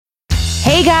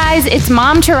Hey guys, it's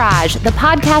Mom Tourage, the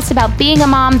podcast about being a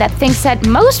mom that thinks that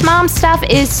most mom stuff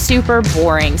is super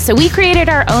boring. So we created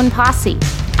our own posse.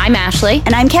 I'm Ashley.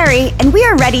 And I'm Carrie, and we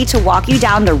are ready to walk you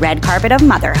down the red carpet of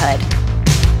motherhood.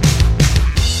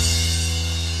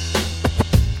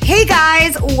 Hey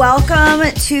guys,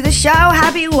 welcome to the show.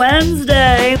 Happy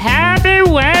Wednesday. Happy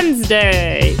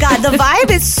Wednesday. God, the vibe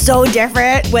is so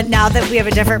different now that we have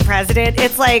a different president.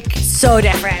 It's like so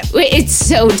different. It's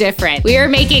so different. We are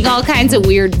making all kinds of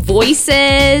weird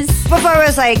voices. Before it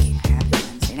was like, Happy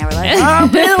Wednesday. Now we're like,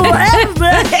 Happy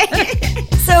Wednesday.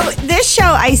 So this show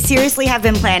I seriously have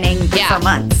been planning for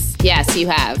months. Yes, you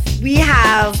have. We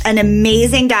have an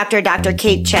amazing doctor, Dr.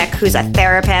 Kate Chick, who's a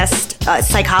therapist, a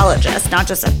psychologist, not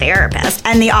just a therapist,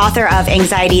 and the author of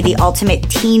Anxiety, the Ultimate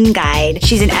Teen Guide.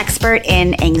 She's an expert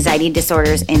in anxiety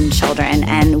disorders in children,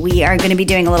 and we are going to be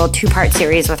doing a little two-part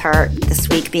series with her this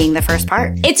week, being the first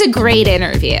part. It's a great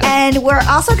interview. And we're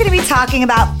also going to be talking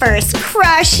about first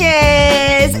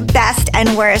crushes, best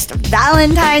and worst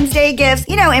Valentine's Day gifts,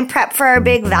 in prep for our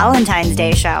big Valentine's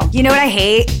Day show. You know what I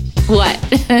hate? What?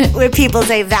 When people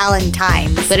say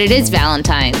Valentine's. But it is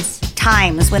Valentine's.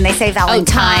 Times, when they say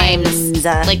Valentine's.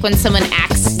 Like when someone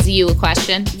asks you a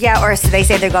question? Yeah, or so they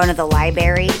say they're going to the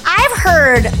library. I've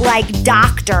heard,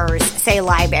 doctors say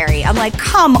library. I'm like,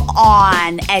 come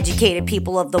on, educated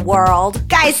people of the world.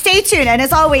 Guys, stay tuned. And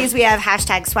as always, we have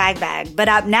hashtag swag bag. But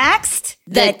up next,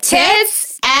 the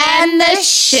tits and the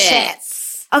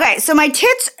shits. Okay, so my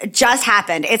tits just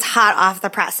happened. It's hot off the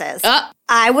presses.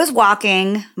 I was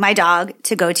walking my dog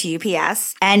to go to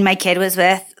UPS, and my kid was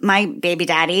with my baby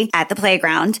daddy at the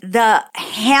playground. The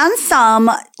handsome,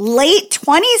 late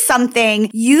 20-something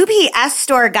UPS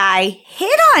store guy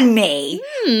hit on me.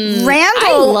 Randall.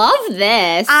 I love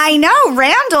this. I know.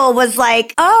 Randall was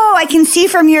like, oh, I can see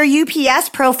from your UPS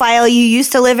profile you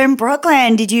used to live in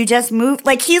Brooklyn. Did you just move?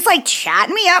 He's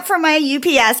chatting me up for my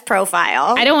UPS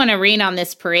profile. I don't want to rain on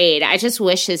this parade. I just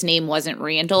wish his name wasn't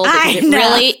Randall, because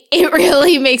it really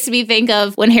makes me think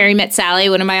of When Harry Met Sally,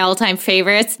 one of my all-time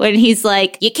favorites, when he's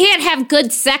like, you can't have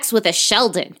good sex with a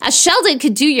Sheldon. A Sheldon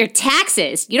could do your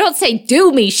taxes. You don't say,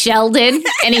 do me, Sheldon.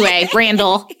 Anyway,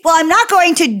 Randall. Well, I'm not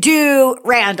going to do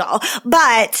Randall,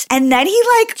 and then he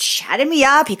chatted me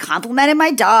up. He complimented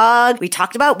my dog. We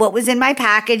talked about what was in my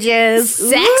packages.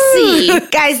 Sexy. Ooh.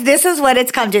 Guys, this is what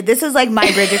it's come to. This is like my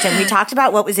Bridgerton. We talked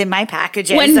about what was in my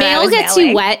packages. When mail gets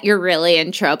you wet, you're really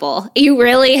in trouble. You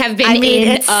really have been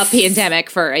in a pandemic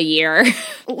for a year.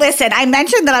 Listen, I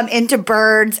mentioned that I'm into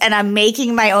birds and I'm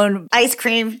making my own ice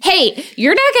cream. Hey,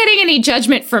 you're not getting any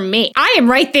judgment from me. I am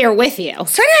right there with you.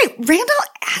 So Randall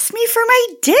asked me for my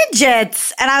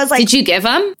digits. And I was like, did you give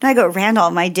them? And I go,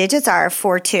 Randall, my digits are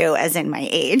 4'2", as in my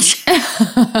age.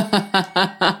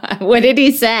 What did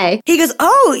he say? He goes,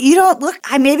 oh, you don't look,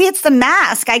 maybe it's the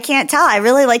mask. I can't tell. I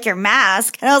really like your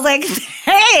mask. And I was like,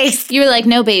 thanks. You were like,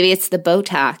 no, baby, it's the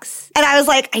Botox. And I was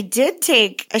like, I did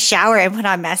take a shower and put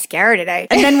on mascara today.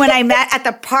 And then when I met at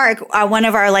the park, one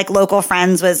of our local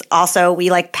friends was also, we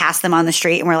passed them on the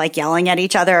street and we're yelling at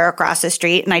each other across the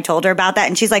street. And I told her about that.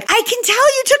 And she's like, I can tell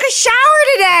you took a shower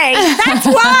today. That's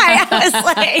why. I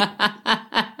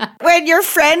was like, when your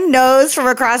friend knows from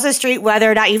across the street whether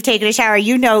or not you've taken a shower,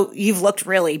 you've looked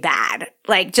really bad.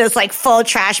 Just full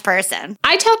trash person.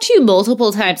 I talk to you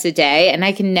multiple times a day, and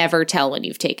I can never tell when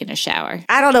you've taken a shower.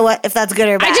 I don't know if that's good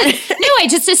or bad. I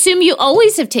just assume you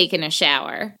always have taken a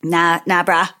shower. Nah,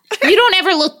 brah. You don't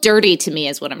ever look dirty to me,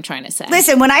 is what I'm trying to say.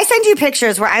 Listen, when I send you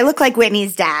pictures where I look like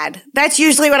Whitney's dad, that's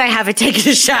usually when I haven't taken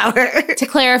a shower. To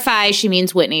clarify, she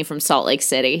means Whitney from Salt Lake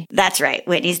City. That's right,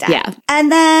 Whitney's dad. Yeah.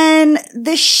 And then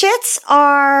the shits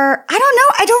are, I don't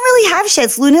know, I don't really have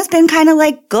shits. Luna's been kind of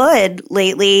good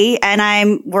lately, and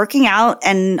I'm working out,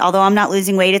 and although I'm not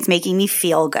losing weight, it's making me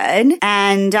feel good.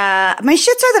 And my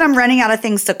shits are that I'm running out of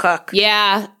things to cook.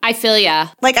 Yeah, I feel ya.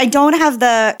 I don't have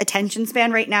the attention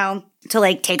span right now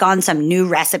to take on some new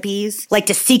recipes,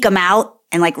 to seek them out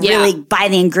and really buy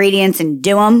the ingredients and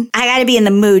do them. I got to be in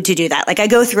the mood to do that. I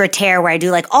go through a tear where I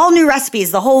do all new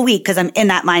recipes the whole week because I'm in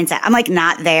that mindset. I'm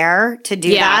not there to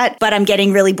do that, but I'm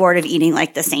getting really bored of eating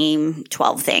the same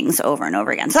 12 things over and over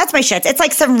again. So that's my shits.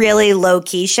 It's some really low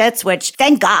key shits, which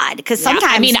thank God, because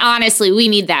sometimes. Honestly, we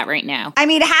need that right now.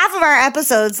 Half of our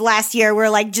episodes last year were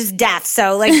just death.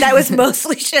 So that was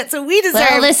mostly shit. So we deserve.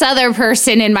 Well, this other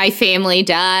person in my family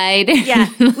died. Yeah.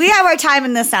 We have our time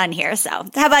in the sun here. So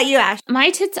how about you, Ash? My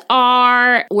tits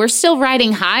are, we're still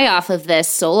riding high off of this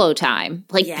solo time.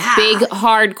 Like big,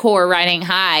 hardcore riding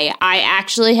high. I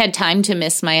actually had time to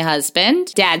miss my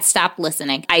husband. Dad stopped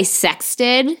listening. I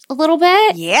sexted a little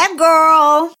bit. Yeah,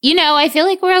 girl. You know, I feel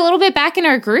like we're a little bit back in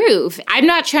our groove. I'm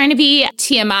not trying to be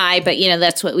TMI, but, you know,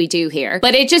 that's what we do here.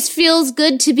 But it just feels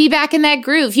good to be back in that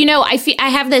groove. You know, I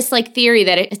have this like theory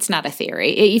that it's not a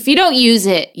theory. If you don't use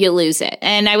it, you lose it.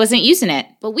 And I wasn't using it.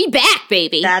 But we back,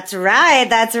 baby. That's right.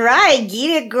 That's right.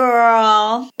 Get it,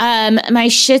 girl. My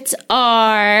shits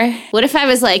are, what if I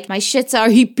was like, my shits are,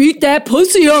 he beat that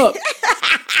pussy up.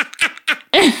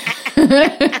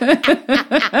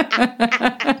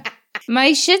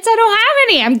 My shits, I don't have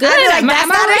any. I'm good. Like, that's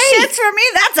not a shits for me.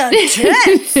 That's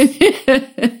a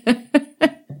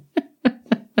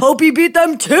tit. Hope he beat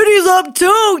them titties up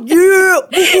too. Yeah.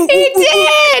 He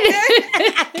did.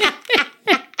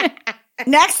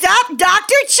 Next up,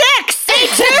 Dr. Chick. Stay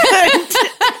tuned.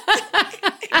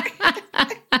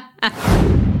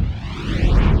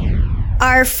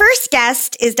 Our first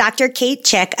guest is Dr. Kate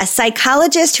Chick, a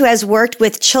psychologist who has worked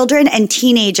with children and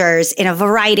teenagers in a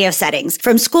variety of settings,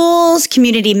 from schools,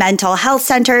 community mental health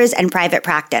centers, and private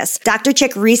practice. Dr.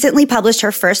 Chick recently published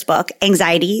her first book,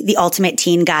 Anxiety, The Ultimate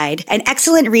Teen Guide, an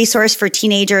excellent resource for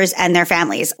teenagers and their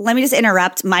families. Let me just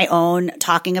interrupt my own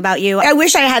talking about you. I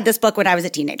wish I had this book when I was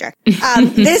a teenager.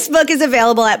 This book is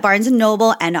available at Barnes &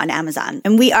 Noble and on Amazon.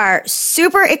 And we are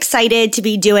super excited to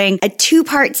be doing a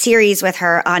 2-part series with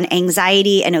her on anxiety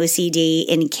and OCD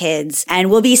in kids. And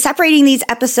we'll be separating these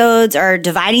episodes or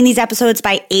dividing these episodes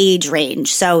by age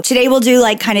range. So today we'll do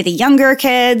like kind of the younger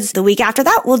kids. The week after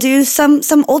that, we'll do some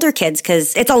older kids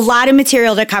because it's a lot of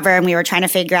material to cover and we were trying to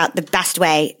figure out the best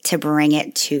way to bring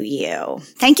it to you.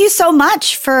 Thank you so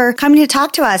much for coming to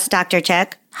talk to us, Dr.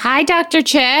 Chick. Hi, Dr.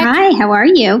 Chick. Hi, how are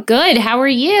you? Good. How are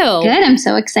you? Good. I'm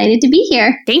so excited to be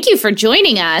here. Thank you for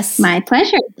joining us. My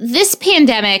pleasure. This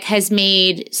pandemic has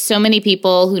made so many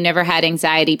people who never had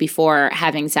anxiety before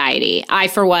have anxiety. I,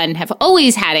 for one, have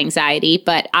always had anxiety,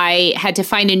 but I had to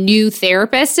find a new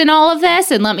therapist in all of this.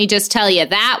 And let me just tell you,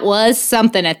 that was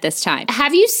something at this time.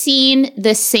 Have you seen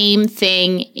the same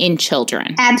thing in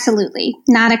children? Absolutely.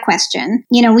 Not a question.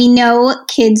 You know, we know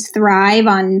kids thrive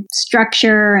on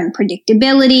structure and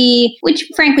predictability, which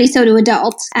frankly, so do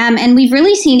adults. And we've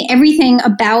really seen everything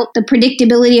about the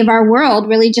predictability of our world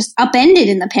really just upended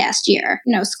in the past year.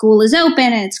 You know, school is open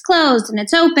and it's closed and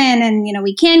it's open and, you know,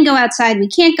 we can go outside, we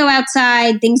can't go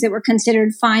outside, things that were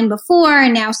considered fine before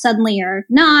and now suddenly are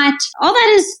not. All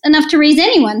that is enough to raise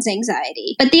anyone's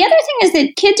anxiety. But the other thing is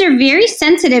that kids are very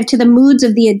sensitive to the moods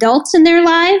of the adults in their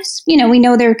lives. You know, we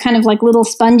know they're kind of like little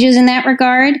sponges in that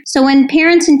regard. So when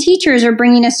parents and teachers are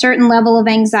bringing a certain level of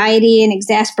anxiety and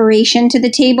exasperation to the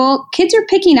table, kids are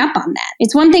picking up on that.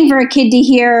 It's one thing for a kid to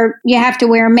hear you have to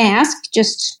wear a mask,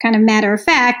 just kind of matter of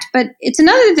fact, but it's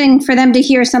another thing for them to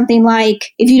hear something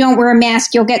like, if you don't wear a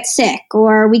mask, you'll get sick,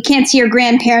 or we can't see your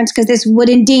grandparents because this would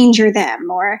endanger them,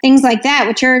 or things like that,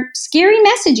 which are scary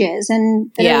messages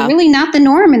and that are really not the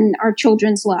norm in our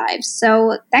children's lives.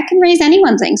 So that can raise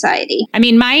anyone's anxiety. I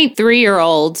mean, my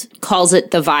 3-year-old calls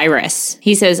it the virus.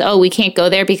 He says, oh, we can't go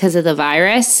there because of the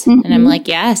virus. Mm-hmm. And I'm like,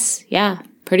 yes, yeah.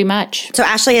 Pretty much. So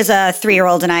Ashley is a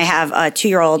 3-year-old and I have a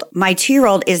 2-year-old. My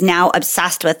 2-year-old is now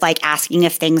obsessed with like asking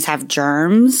if things have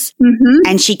germs. Mm-hmm.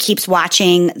 And she keeps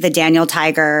watching the Daniel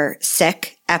Tiger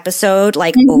Sick episode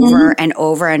like over and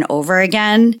over and over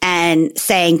again and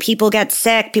saying people get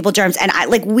sick, people germs. And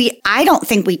I don't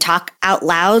think we talk out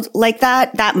loud like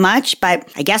that much, but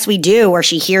I guess we do, where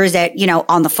she hears it, you know,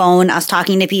 on the phone, us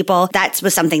talking to people. That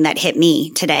was something that hit me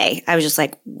today. I was just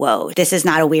like, whoa, this is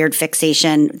not a weird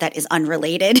fixation that is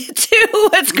unrelated to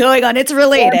what's going on. It's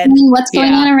related. I mean, what's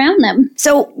going on around them?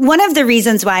 So one of the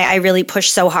reasons why I really push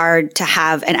so hard to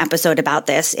have an episode about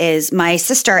this is my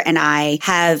sister and I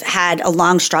have had a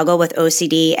long struggle with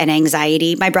OCD and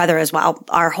anxiety, my brother as well,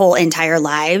 our whole entire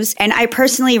lives. And I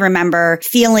personally remember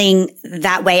feeling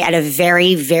that way at a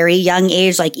very, very young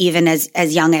age, like even as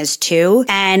young as 2.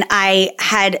 And I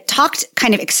had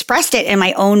kind of expressed it in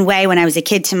my own way when I was a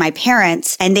kid to my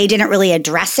parents, and they didn't really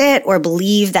address it or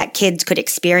believe that kids could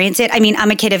experience it. I mean,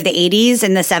 I'm a kid of the 80s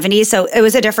and the 70s, so it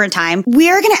was a different time.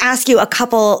 We're going to ask you a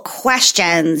couple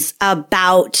questions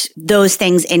about those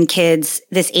things in kids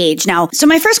this age. Now, so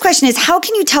my first question is, how can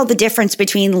can you tell the difference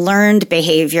between learned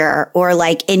behavior or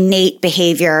like innate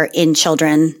behavior in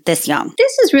children this young?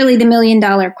 This is really the $1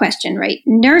 million question, right?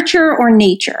 Nurture or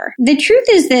nature? The truth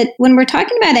is that when we're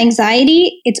talking about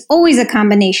anxiety, it's always a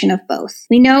combination of both.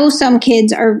 We know some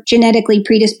kids are genetically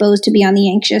predisposed to be on the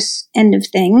anxious end of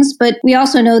things, but we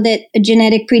also know that a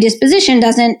genetic predisposition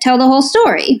doesn't tell the whole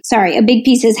story. Sorry, a big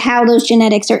piece is how those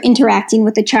genetics are interacting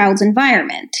with the child's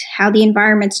environment, how the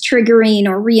environment's triggering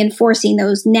or reinforcing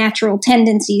those natural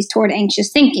tendencies toward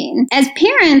anxious thinking. As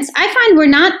parents, I find we're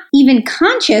not even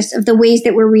conscious of the ways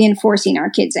that we're reinforcing our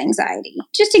kids' anxiety.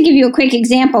 Just to give you a quick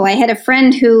example, I had a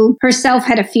friend who herself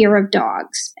had a fear of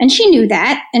dogs, and she knew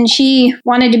that, and she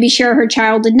wanted to be sure her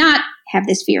child did not have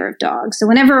this fear of dogs. So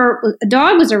whenever a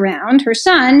dog was around, her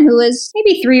son, who was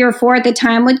maybe 3 or 4 at the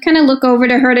time, would kind of look over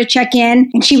to her to check in,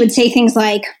 and she would say things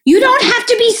like, "You don't have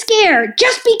to be scared,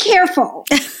 just be careful."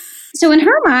 So in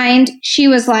her mind, she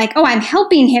was like, oh, I'm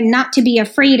helping him not to be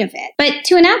afraid of it. But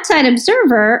to an outside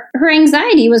observer, her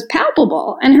anxiety was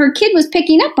palpable, and her kid was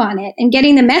picking up on it and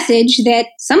getting the message that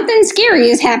something scary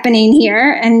is happening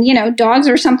here, and, dogs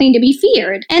are something to be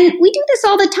feared. And we do this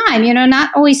all the time,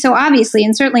 not always so obviously,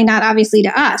 and certainly not obviously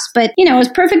to us. But, as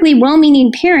perfectly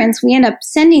well-meaning parents, we end up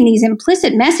sending these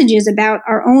implicit messages about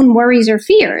our own worries or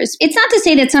fears. It's not to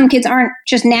say that some kids aren't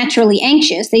just naturally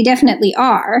anxious. They definitely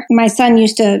are. My son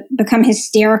used to become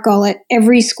hysterical at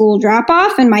every school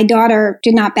drop-off, and my daughter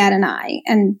did not bat an eye.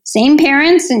 And same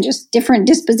parents and just different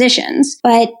dispositions.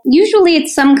 But usually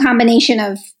it's some combination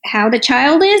of how the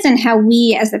child is and how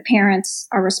we as the parents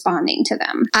are responding to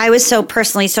them. I was so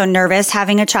nervous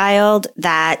having a child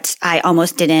that I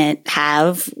almost didn't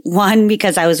have one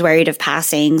because I was worried of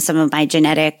passing some of my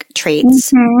genetic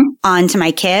traits on to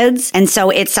my kids. And so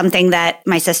it's something that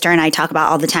my sister and I talk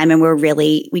about all the time, and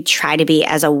we try to be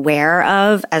as aware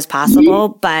of as possible,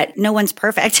 but no one's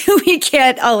perfect. We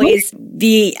can't always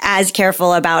be as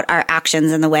careful about our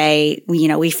actions and the way,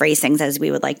 we phrase things as we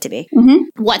would like to be.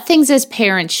 What things as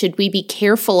parents should we be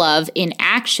careful of in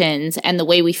actions and the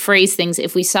way we phrase things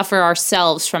if we suffer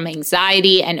ourselves from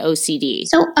anxiety and OCD?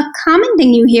 So a common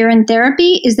thing you hear in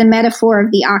therapy is the metaphor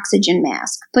of the oxygen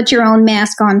mask. Put your own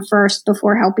mask on first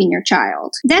before helping your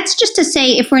child. That's just to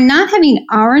say, if we're not having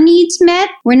our needs met,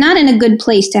 we're not in a good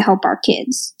place to help our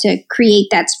kids, to create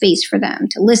that space for them,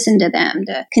 to listen to them,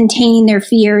 to contain their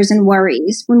fears and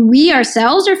worries. When we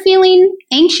ourselves are feeling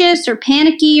anxious or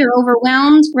panicky or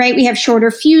overwhelmed, right, we have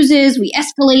shorter fuses, we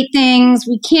escalate things,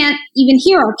 we can't even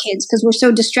hear our kids because we're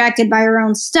so distracted by our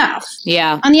own stuff.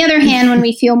 Yeah. On the other hand, when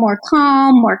we feel more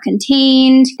calm, more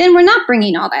contained, then we're not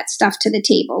bringing all that stuff to the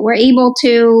table. We're able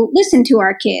to listen to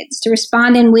our kids, to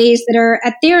respond in ways that are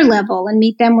at their level and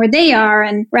meet them where they are,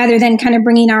 and rather than kind of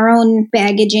bringing our own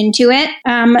baggage into it.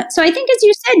 So I think, as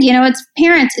you said, it's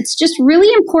parents, it's just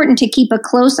really important to keep a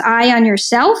close eye on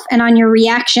yourself and on your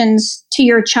reactions to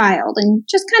your child, and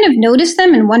just kind of notice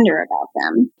them and wonder about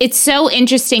them. It's so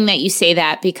interesting that you say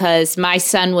that, because my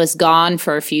son was gone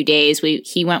for a few days.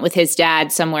 He went with his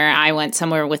dad somewhere. I went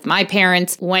somewhere with my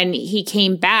parents. When he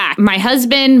came back, my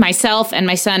husband, myself, and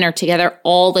my son are together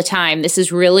all the time. This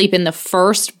has really been the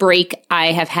first break I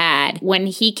have had. When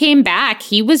he came back,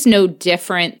 he was no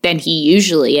different than he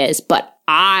usually is, but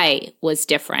I was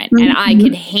different, and I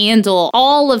could handle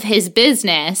all of his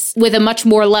business with a much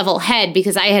more level head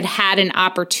because I had had an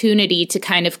opportunity to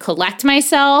kind of collect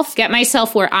myself, get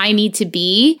myself where I need to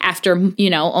be after,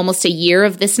 almost a year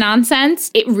of this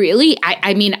nonsense. It really,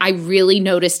 I really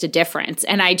noticed a difference,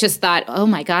 and I just thought, oh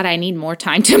my God, I need more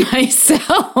time to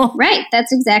myself. Right.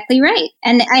 That's exactly right.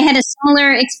 And I had a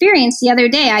similar experience the other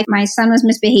day. My son was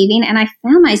misbehaving, and I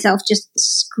found myself just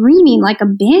screaming like a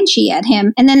banshee at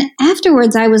him. And then afterwards,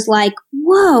 I was like,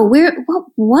 whoa, what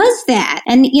was that?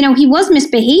 And, he was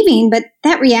misbehaving, but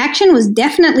that reaction was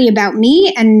definitely about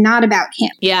me and not about him.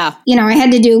 Yeah. I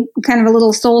had to do kind of a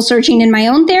little soul searching in my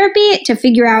own therapy to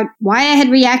figure out why I had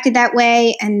reacted that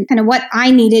way and kind of what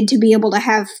I needed to be able to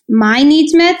have my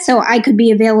needs met so I could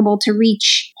be available to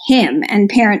reach him and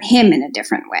parent him in a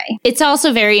different way. It's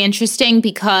also very interesting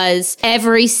because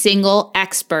every single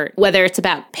expert, whether it's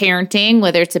about parenting,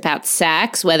 whether it's about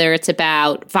sex, whether it's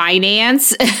about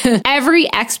finance,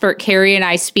 every expert Carrie and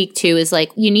I speak to is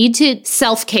like, you need to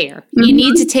self-care. You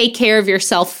need to take care of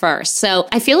yourself first. So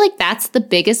I feel like that's the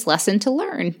biggest lesson to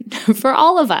learn for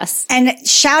all of us. And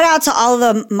shout out to all of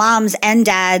the moms and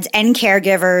dads and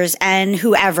caregivers and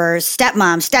whoever,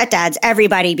 stepmoms, stepdads,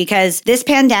 everybody, because this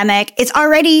pandemic, it's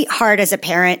already already hard as a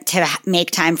parent to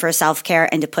make time for self-care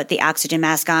and to put the oxygen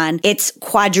mask on. It's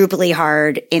quadruply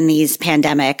hard in these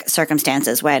pandemic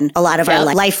circumstances when a lot of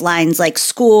our lifelines like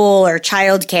school or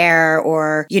childcare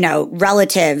or,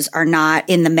 relatives are not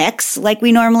in the mix like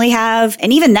we normally have.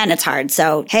 And even then it's hard.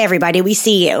 So, hey, everybody, we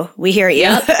see you. We hear you.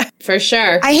 Yep, for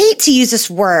sure. I hate to use this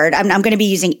word. I'm going to be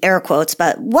using air quotes,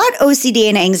 but what OCD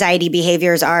and anxiety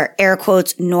behaviors are air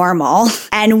quotes normal?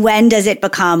 And when does it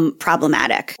become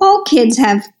problematic? All kids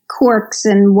have quirks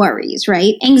and worries,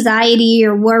 right? Anxiety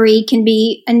or worry can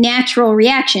be a natural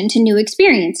reaction to new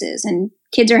experiences, and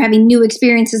kids are having new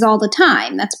experiences all the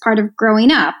time. That's part of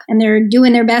growing up, and they're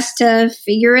doing their best to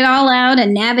figure it all out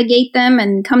and navigate them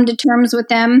and come to terms with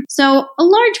them. So a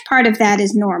large part of that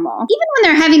is normal. Even when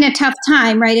they're having a tough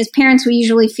time, right? As parents, we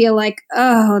usually feel like,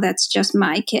 oh, that's just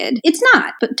my kid. It's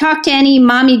not. But talk to any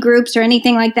mommy groups or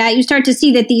anything like that, you start to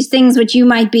see that these things which you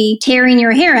might be tearing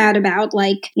your hair out about,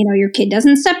 like, your kid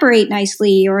doesn't separate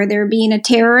nicely, or they're being a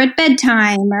terror at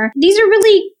bedtime, or these are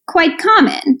really quite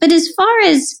common. But as far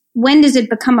as when does it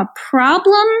become a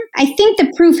problem? I think the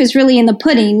proof is really in the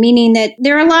pudding, meaning that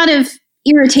there are a lot of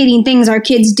irritating things our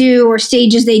kids do or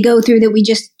stages they go through that we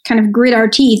just kind of grit our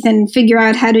teeth and figure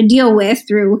out how to deal with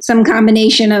through some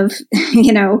combination of,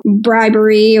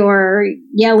 bribery or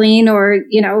yelling or,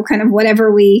 kind of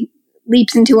whatever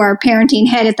leaps into our parenting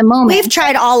head at the moment. We've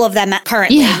tried all of them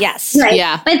currently, yes. Right.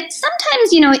 Yeah. But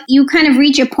sometimes, you kind of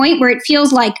reach a point where it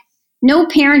feels like no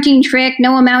parenting trick,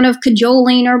 no amount of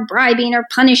cajoling or bribing or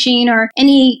punishing or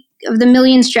any of the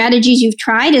million strategies you've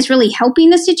tried is really helping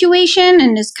the situation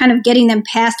and is kind of getting them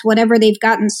past whatever they've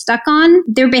gotten stuck on.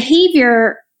 Their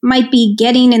behavior might be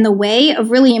getting in the way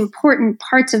of really important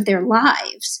parts of their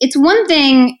lives. It's one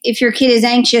thing if your kid is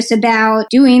anxious about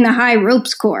doing the high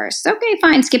ropes course. Okay,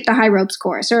 fine, skip the high ropes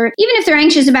course. Or even if they're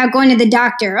anxious about going to the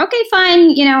doctor. Okay,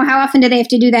 fine, how often do they have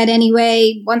to do that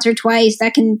anyway? Once or twice,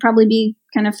 that can probably be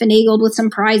kind of finagled with some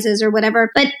prizes or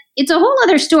whatever. But it's a whole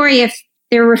other story if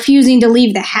they're refusing to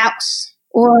leave the house.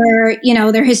 Or,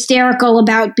 they're hysterical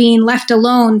about being left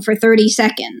alone for 30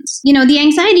 seconds. The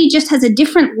anxiety just has a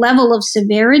different level of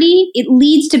severity. It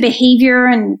leads to behavior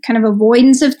and kind of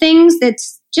avoidance of things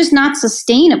that's just not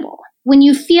sustainable. When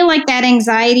you feel like that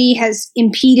anxiety has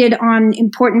impeded on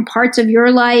important parts of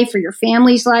your life or your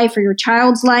family's life or your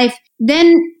child's life,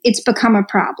 then it's become a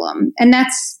problem. And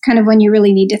that's kind of when you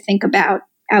really need to think about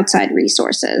outside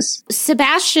resources.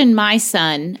 Sebastian, my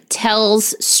son,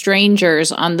 tells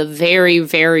strangers on the very,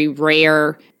 very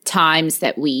rare times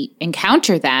that we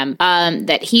encounter them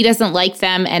that he doesn't like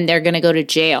them and they're going to go to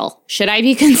jail. Should I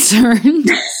be concerned?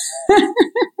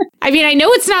 I mean, I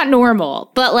know it's not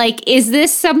normal, but is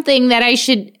this something that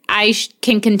I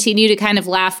can continue to kind of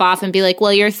laugh off and be like,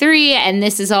 well, you're 3 and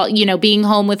this is all, being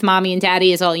home with mommy and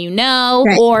daddy is all you know?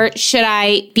 Right. Or should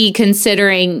I be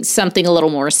considering something a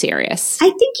little more serious? I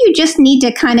think you just need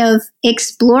to kind of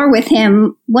explore with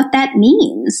him what that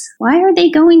means. Why are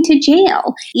they going to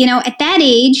jail? At that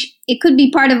age, it could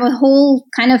be part of a whole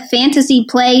kind of fantasy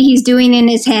play he's doing in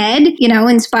his head,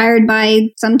 inspired by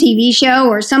some TV show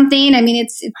or something. I mean,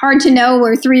 it's hard to know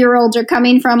where 3-year-olds are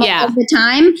coming from all the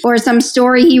time, or some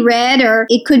story he read, or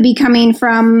it could be coming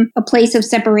from a place of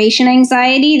separation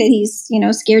anxiety that he's,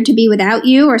 scared to be without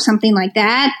you or something like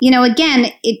that.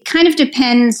 Again, it kind of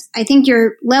depends. I think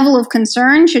your level of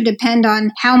concern should depend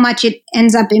on how much it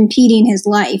ends up impeding his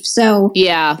life. So,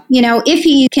 if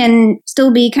he can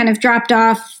still be kind of dropped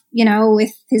off,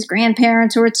 with his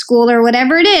grandparents or at school or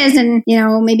whatever it is. And,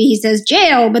 maybe he says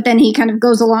jail, but then he kind of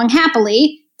goes along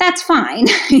happily. That's fine,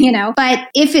 But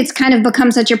if it's kind of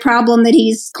become such a problem that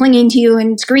he's clinging to you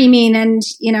and screaming and,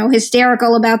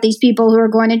 hysterical about these people who are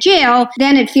going to jail,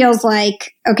 then it feels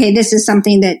like, okay, this is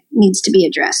something that needs to be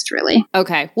addressed, really.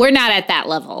 Okay. We're not at that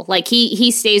level.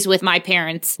 He stays with my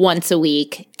parents once a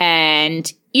week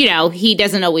and he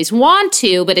doesn't always want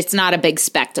to, but it's not a big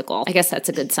spectacle. I guess that's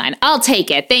a good sign. I'll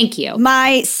take it. Thank you.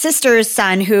 My sister's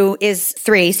son, who is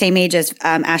 3, same age as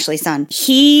Ashley's son,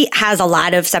 he has a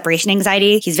lot of separation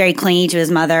anxiety. He's very clingy to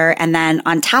his mother. And then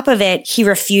on top of it, he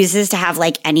refuses to have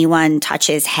anyone touch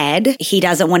his head. He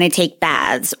doesn't want to take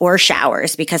baths or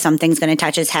showers because something's going to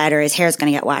touch his head or his hair's going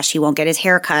to get washed. He won't get his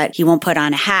hair cut. He won't put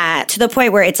on a hat, to the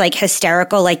point where it's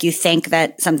hysterical. You think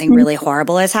that something really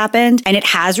horrible has happened. And it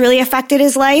has really affected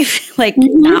his life, like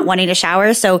not wanting to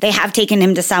shower. So they have taken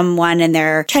him to someone and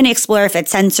they're trying to explore if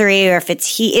it's sensory or if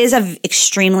he is an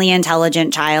extremely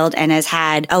intelligent child and has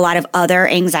had a lot of other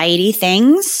anxiety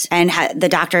things. And the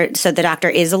doctor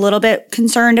is a little bit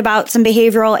concerned about some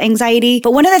behavioral anxiety.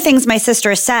 But one of the things my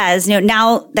sister says,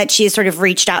 now that she's sort of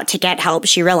reached out to get help,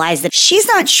 she realized that she's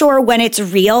not sure when it's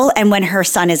real and when her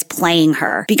son is playing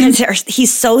her because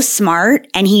he's so smart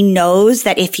and he knows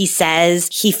that if he says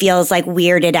he feels like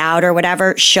weirded out or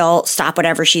whatever, she'll stop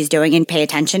whatever she's doing and pay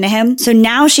attention to him. So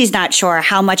now she's not sure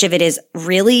how much of it is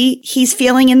really he's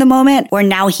feeling in the moment or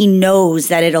now he knows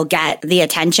that it'll get the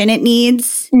attention it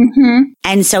needs.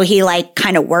 And so he like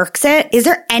kind of works it. Is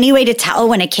there any way to tell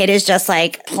when a kid is just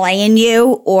like playing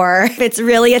you or if it's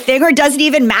really a thing or does it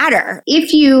even matter?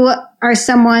 If you are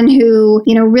someone who,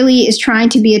 really is trying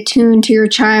to be attuned to your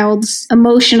child's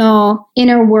emotional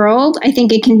inner world, I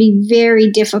think it can be very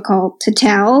difficult to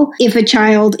tell if a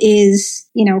child is,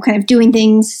 kind of doing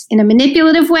things in a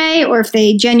manipulative way or if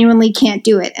they genuinely can't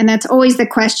do it. And that's always the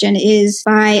question is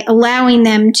by allowing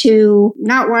them to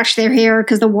not wash their hair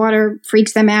because the water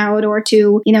freaks them out or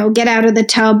to, get out of the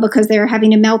tub because they're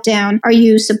having a meltdown. Are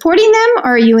you supporting them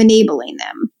or are you enabling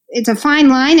them? It's a fine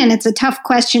line and it's a tough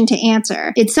question to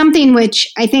answer. It's something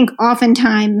which I think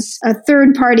oftentimes a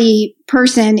third party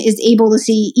person is able to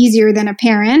see easier than a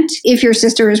parent. If your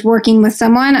sister is working with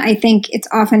someone, I think it's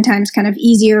oftentimes kind of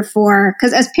easier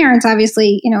because as parents,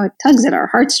 obviously, it tugs at our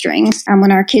heartstrings when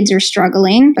our kids are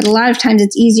struggling. But a lot of times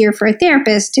it's easier for a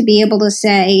therapist to be able to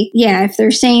say, yeah, if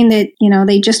they're saying that,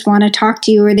 they just want to talk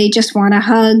to you or they just want a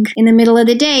hug in the middle of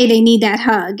the day, they need that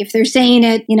hug. If they're saying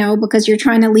it, because you're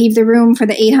trying to leave the room for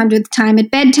the 800th time at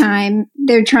bedtime,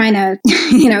 they're trying to,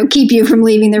 keep you from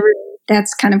leaving the room.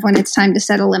 That's kind of when it's time to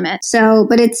set a limit. So,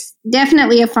 but it's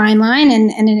definitely a fine line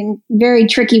and a very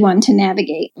tricky one to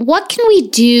navigate. What can we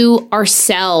do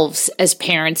ourselves as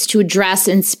parents to address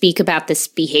and speak about this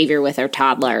behavior with our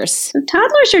toddlers? So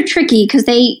toddlers are tricky because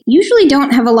they usually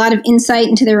don't have a lot of insight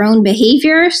into their own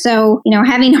behavior. So,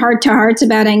 having heart-to-hearts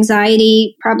about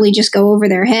anxiety probably just go over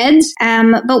their heads.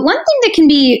 But one thing that can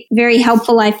be very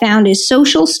helpful, I found, is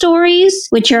social stories,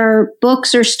 which are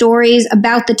books or stories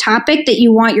about the topic that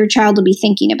you want your child to be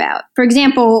thinking about. For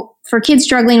example, for kids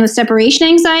struggling with separation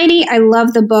anxiety, I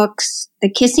love the books The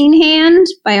Kissing Hand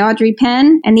by Audrey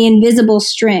Penn and The Invisible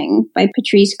String by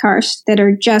Patrice Karst that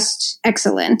are just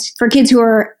excellent. For kids who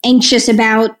are anxious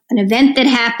about an event that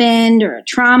happened or a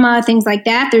trauma, things like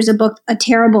that, there's a book, A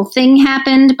Terrible Thing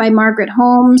Happened by Margaret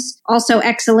Holmes, also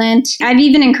excellent. I've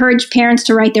even encouraged parents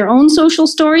to write their own social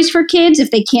stories for kids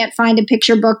if they can't find a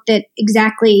picture book that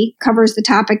exactly covers the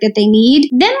topic that they need.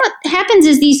 Then what happens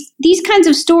is these kinds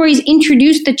of stories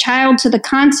introduce the child to the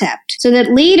concept so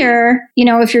that later,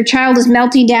 if your child is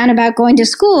melting down about going to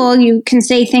school, you can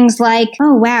say things like,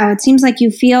 oh, wow, it seems like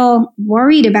you feel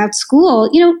worried about school,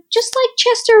 just like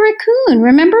Chester Raccoon.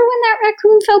 Remember when that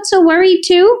raccoon felt so worried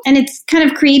too? And it's kind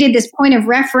of created this point of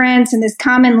reference and this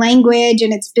common language,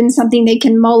 and it's been something they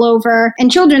can mull over.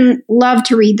 And children love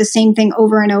to read the same thing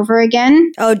over and over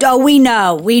again. Oh, we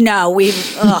know.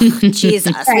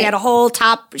 Jesus. Right. We had a whole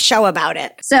top show about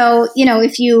it. So,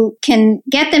 if you can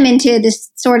get them into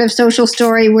this sort of social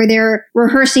story where they're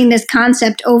rehearsing this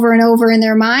concept over and over in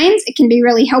their minds, it can be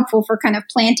really helpful for kind of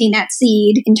planting that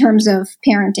seed in terms of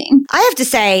parenting. I have to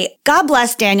say, God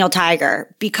bless Daniel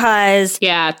Tiger because...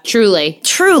 Yeah, truly.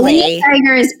 Daniel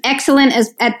Tiger is excellent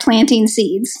at planting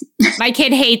seeds. My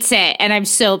kid hates it, and I'm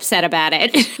so upset about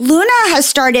it. Luna has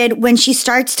started, when she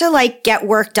starts to get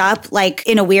worked up,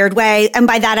 in a weird way, and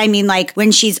by that I mean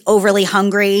when she's overly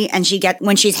hungry and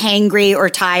when she's hangry or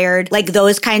tired,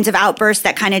 those kinds of outbursts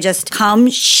that kind of just come.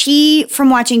 She, from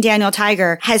watching Daniel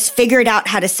Tiger, has figured out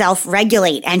how to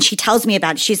self-regulate, and she tells me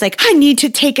about it. She's like, I need to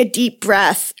take a deep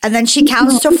breath. And then she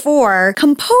counts to 4,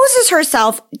 composes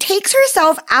herself, takes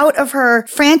herself out of her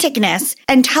franticness,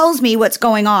 and tells me what's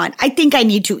going on. I think I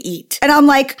need to eat. And I'm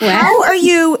like, how are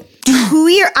you 2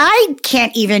 years? I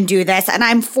can't even do this, and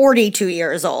I'm 42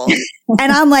 years old. And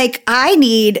I'm like, I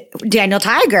need Daniel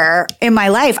Tiger in my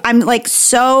life. I'm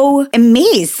so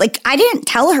amazed. I didn't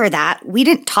tell her that. We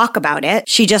didn't talk about it.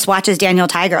 She just watches Daniel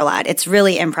Tiger a lot. It's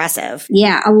really impressive.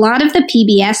 Yeah, a lot of the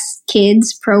PBS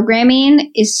Kids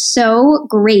programming is so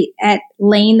great at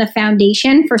laying the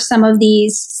foundation for some of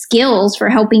these skills for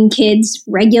helping kids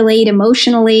regulate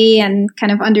emotionally and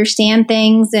kind of understand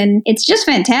things. And it's just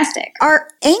fantastic. Are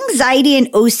anxiety and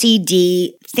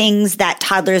OCD things that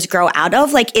toddlers grow out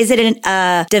of? Like, is it in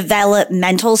a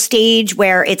developmental stage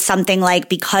where it's something like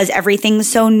because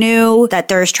everything's so new that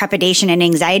there's trepidation and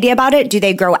anxiety about it? Do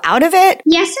they grow out of it?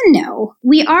 Yes and no.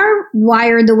 We are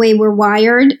wired the way we're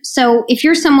wired. So if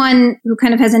you're someone who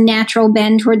kind of has a natural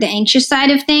bend toward the anxious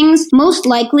side of things, most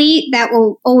likely that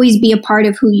will always be a part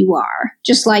of who you are.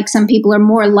 Just like some people are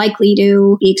more likely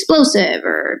to be explosive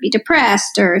or be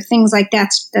depressed or things like that.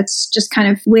 That's just kind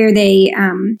of where they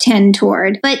tend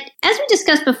toward. But as we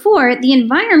discussed before, the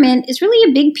environment is really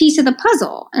a big piece of the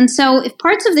puzzle. And so if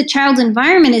parts of the child's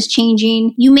environment is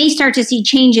changing, you may start to see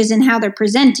changes in how they're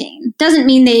presenting. Doesn't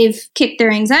mean they've kicked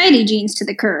their anxiety genes to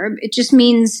the curb. It just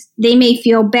means they may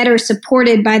feel better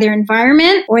supported by their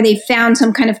environment, or they found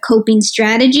some kind of coping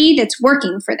strategy that's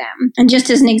working for them. And just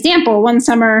as an example, one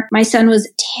summer, my son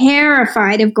was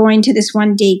terrified of going to this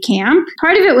one day camp.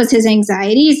 Part of it was his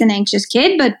anxiety. He's an anxious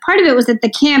kid, but part of it was that the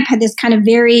camp had this kind of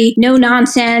very no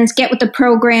nonsense, get with the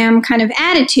program kind of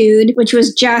attitude, which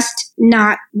was just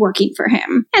not working for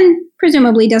him. And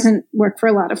presumably doesn't work for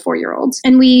a lot of 4-year-olds.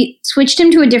 And we switched him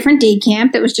to a different day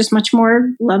camp that was just much more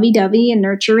lovey-dovey and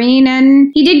nurturing, and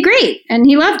he did great, and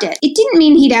he loved it. It didn't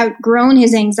mean he'd outgrown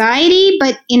his anxiety,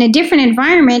 but in a different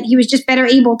environment, he was just better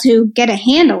able to get a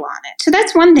handle on it. So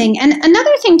that's one thing. And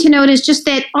another thing to note is just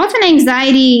that often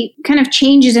anxiety kind of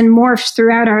changes and morphs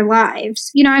throughout our lives.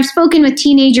 You know, I've spoken with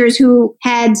teenagers who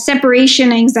had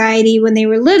separation anxiety when they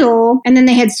were little, and then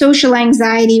they had social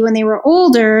anxiety when they were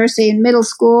older, say in middle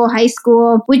school, high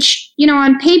school, which, you know,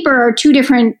 on paper are two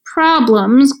different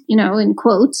problems, you know, in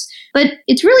quotes, but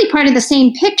it's really part of the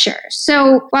same picture.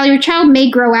 So while your child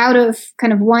may grow out of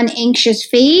kind of one anxious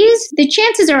phase, the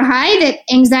chances are high that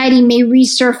anxiety may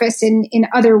resurface in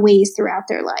other ways throughout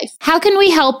their life. How can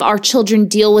we help our children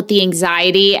deal with the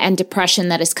anxiety and depression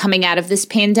that is coming out of this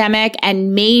pandemic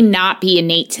and may not be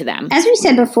innate to them? As we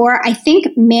said before, I think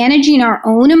managing our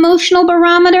own emotional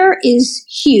barometer is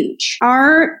huge.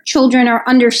 Our children are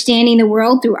understanding the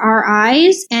world through our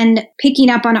eyes and picking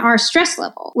up on our stress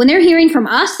level. When they're hearing from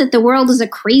us that the world is a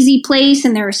crazy place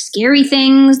and there are scary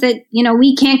things that, you know,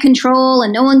 we can't control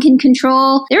and no one can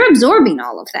control, they're absorbing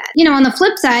all of that. You know, on the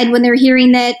flip side, when they're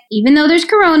hearing that even though there's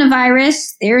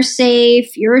coronavirus, they're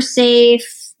safe, you're safe,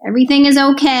 everything is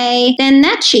okay, then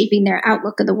that's shaping their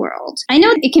outlook of the world. I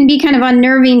know it can be kind of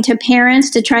unnerving to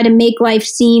parents to try to make life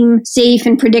seem safe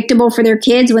and predictable for their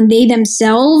kids when they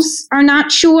themselves are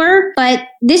not sure, but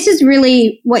this is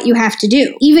really what you have to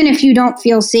do. Even if you don't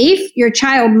feel safe, your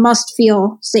child must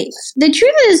feel safe. The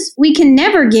truth is, we can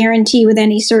never guarantee with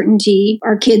any certainty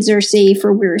our kids are safe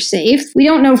or we're safe. We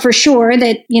don't know for sure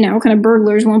that, you know, kind of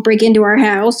burglars won't break into our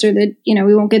house or that, you know,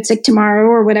 we won't get sick tomorrow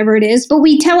or whatever it is, but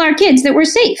we tell our kids that we're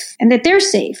safe and that they're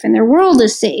safe and their world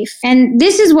is safe. And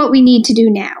this is what we need to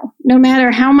do now, no matter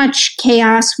how much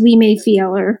chaos we may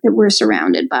feel or that we're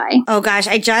surrounded by. Oh gosh,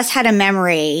 I just had a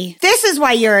memory. This is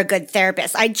why you're a good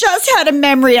therapist. I just had a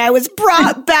memory. I was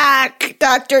brought back,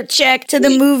 Dr. Chick, to the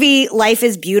movie Life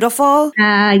is Beautiful,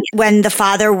 when the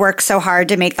father works so hard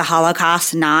to make the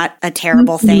Holocaust not a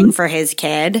terrible thing for his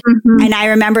kid. And I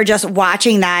remember just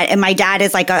watching that, and my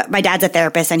dad's a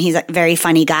therapist, and he's a very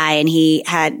funny guy, and he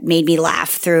had made me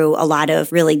laugh through a lot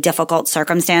of really difficult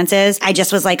circumstances. I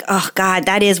just was like, oh God,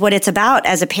 that is what it's about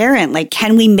as a parent. Like,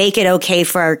 can we make it okay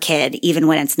for our kid, even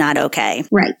when it's not okay?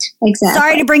 Right, exactly.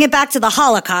 Sorry to bring it back to the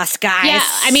Holocaust, guys. Yeah,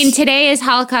 I mean, today is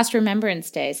Holocaust Remembrance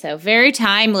Day, so very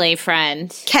timely,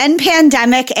 friend. Can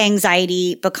pandemic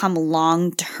anxiety become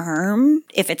long-term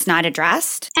if it's not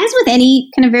addressed? As with any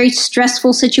kind of very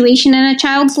stressful situation in a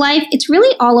child's life, it's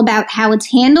really all about how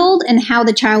it's handled and how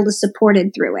the child is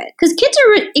supported through it. Because kids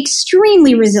are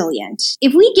extremely resilient.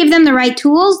 If we give them the right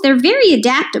tools, they're very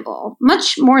adaptable,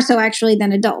 much more so actually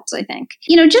than adults, I think.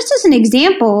 You know, just as an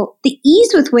example, the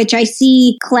ease with which I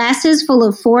see classes full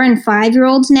of 4 and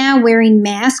 5-year-olds now wearing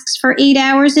masks for 8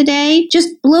 hours a day just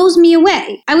blows me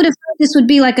away. I would have thought this would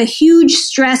be like a huge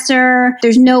stressor.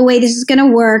 There's no way this is going to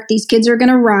work. These kids are going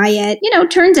to riot. You know,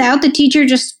 turns out the teacher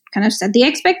just kind of set the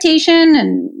expectation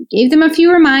and gave them a few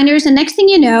reminders. And next thing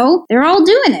you know, they're all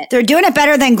doing it. They're doing it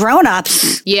better than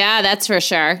grown-ups. Yeah, that's for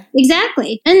sure.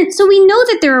 Exactly. And so we know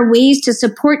that there are ways to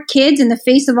support kids in the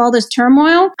face of all this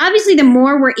turmoil. Obviously, the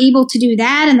more we're able to do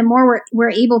that and the more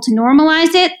we're able to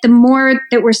normalize it, the more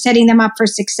that we're setting them up for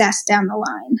success down the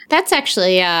line. That's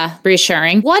actually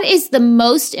reassuring. What is the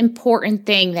most important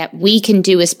thing that we can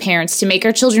do as parents to make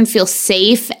our children feel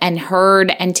safe and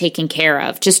heard and taken care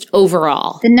of, just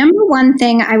overall? The number one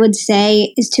thing I would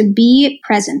say is to be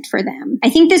present for them. I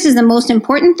think this is the most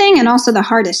important thing and also the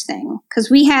hardest thing because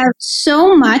we have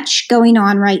so much going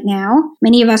on right now.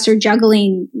 Many of us are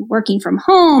juggling working from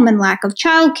home and lack of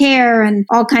childcare and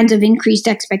all kinds of increased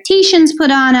expectations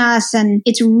put on us. And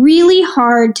it's really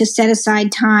hard to set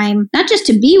aside time, not just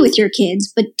to be with your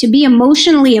kids, but to be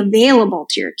emotionally available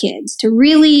to your kids, to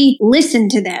really listen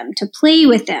to them, to play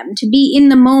with them, to be in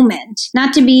the moment,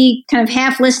 not to be kind of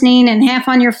half listening and half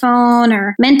on your phone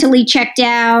or mentally checked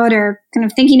out or kind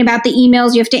of thinking about the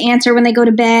emails you have to answer when they go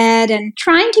to bed and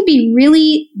trying to be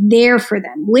really there for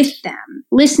them, with them,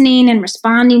 listening and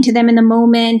responding to them in the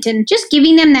moment and just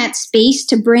giving them that space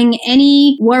to bring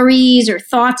any worries or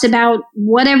thoughts about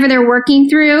whatever they're working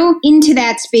through into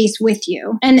that space with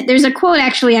you. And there's a quote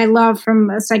actually I love from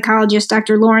a psychologist,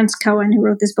 Dr. Lawrence Cohen, who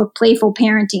wrote this book, Playful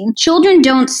Parenting. Children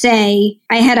don't say,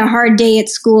 I had a hard day at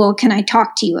school, can I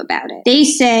talk to you about it? They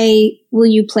say, will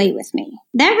you play with me?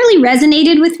 That really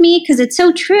resonated with me because it's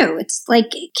so true. It's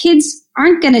like kids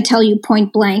aren't going to tell you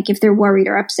point blank if they're worried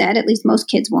or upset. At least most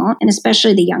kids won't, and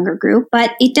especially the younger group.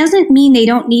 But it doesn't mean they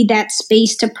don't need that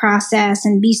space to process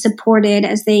and be supported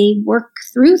as they work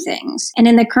through things. And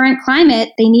in the current climate,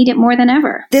 they need it more than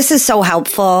ever. This is so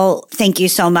helpful. Thank you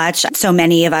so much. So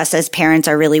many of us as parents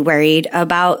are really worried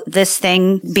about this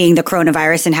thing being the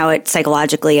coronavirus and how it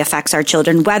psychologically affects our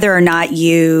children, whether or not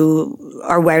you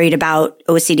are worried about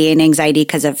OCD and anxiety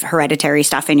because of hereditary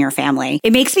stuff in your family.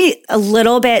 It makes me a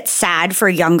little bit sad for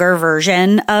younger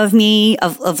version of me,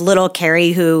 of little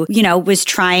Carrie, who, was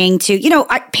trying to,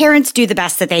 parents do the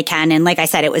best that they can. And like I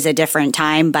said, it was a different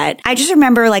time, but I just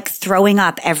remember like throwing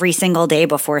up every single day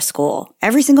before school.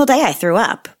 Every single day I threw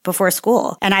up before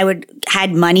school. And I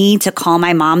had money to call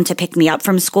my mom to pick me up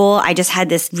from school. I just had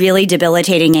this really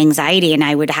debilitating anxiety and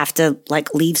I would have to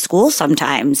like leave school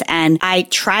sometimes. And I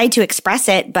tried to express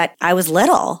it, but I was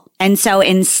little. And so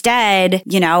instead,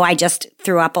 I just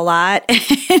threw up a lot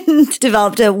and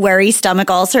developed a worry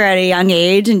stomach ulcer at a young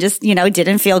age and just,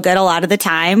 didn't feel good a lot of the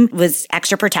time, was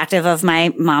extra protective of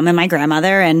my mom and my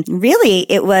grandmother. And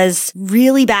really, it was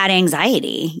really bad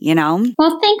anxiety,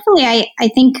 Well, thankfully, I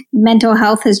think mental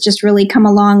health has just really come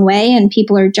a long way and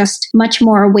people are just much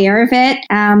more aware of it.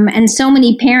 And so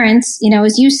many parents,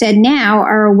 as you said now,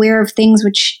 are aware of things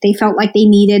which they felt like they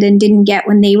needed and didn't get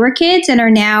when they were kids and are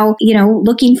now,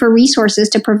 looking for resources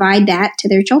to provide that to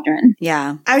their children.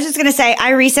 Yeah. I was just going to say,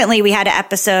 we had an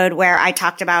episode where I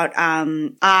talked about,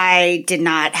 I did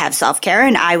not have self-care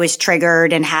and I was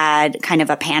triggered and had kind of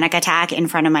a panic attack in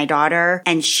front of my daughter.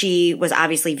 And she was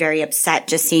obviously very upset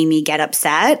just seeing me get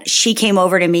upset. She came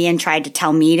over to me and tried to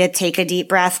tell me to take a deep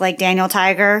breath like Daniel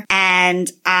Tiger. And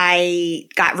I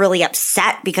got really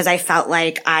upset because I felt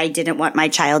like I didn't want my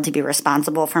child to be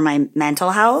responsible for my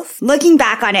mental health. Looking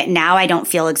back on it now, I don't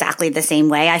feel exactly the same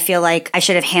way. I feel like I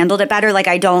should have handled it better. Like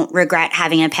I don't regret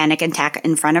having a panic attack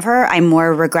in front of her. I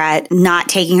more regret not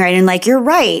taking her in and like, you're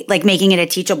right. Like making it a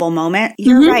teachable moment.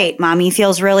 You're right. Mommy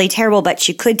feels really terrible, but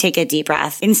she could take a deep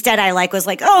breath. Instead, I was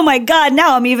like, oh my God,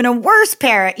 now I'm even a worse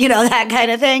parent, that kind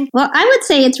of thing. Well, I would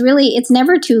say it's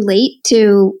never too late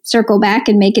to circle back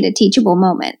and make it a teachable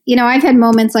moment. I've had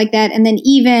moments like that. And then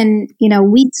even,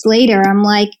 weeks later, I'm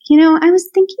like, I was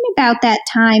thinking about that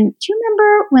time. Do you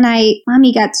remember when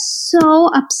mommy got so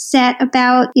upset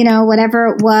about, whatever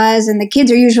it was? And the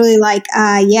kids are usually like,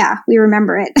 yeah, we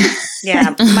remember it.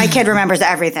 Yeah. My kid remembers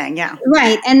everything. Yeah.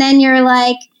 Right. And then you're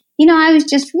like, I was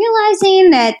just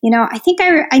realizing that, I think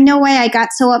I know why I got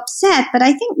so upset, but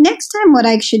I think next time what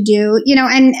I should do,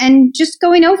 and just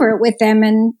going over it with them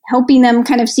and helping them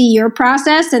kind of see your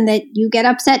process and that you get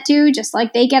upset too, just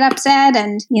like they get upset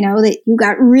and, that you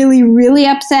got really, really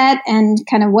upset and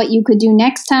kind of what you could do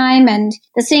next time and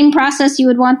the same process you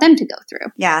would want them to go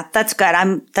through. Yeah, that's good.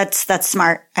 That's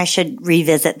smart. I should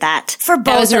revisit that for both of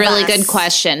us. That was a really good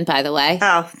question, by the way.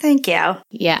 Oh, thank you.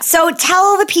 Yeah. So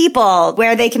tell the people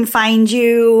where they can find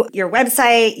you, your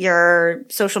website, your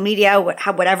social media,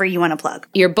 whatever you want to plug.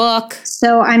 Your book.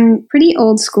 So I'm pretty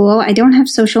old school. I don't have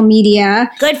social media.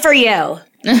 Good for you.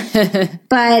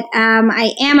 But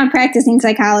I am a practicing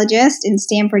psychologist in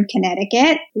Stamford,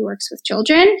 Connecticut, who works with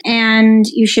children. And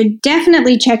you should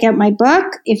definitely check out my book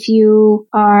if you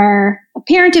are a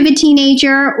parent of a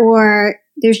teenager or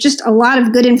There's just a lot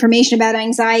of good information about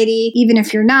anxiety, even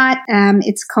if you're not.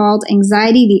 It's called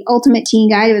Anxiety, the Ultimate Teen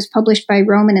Guide. It was published by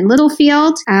Roman and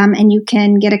Littlefield, and you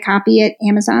can get a copy at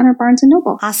Amazon or Barnes &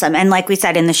 Noble. Awesome. And like we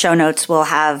said in the show notes, we'll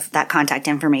have that contact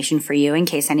information for you in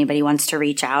case anybody wants to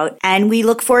reach out. And we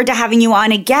look forward to having you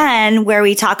on again where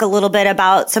we talk a little bit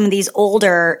about some of these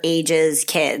older ages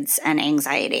kids and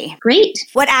anxiety. Great.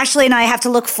 What Ashley and I have to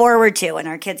look forward to when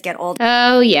our kids get older.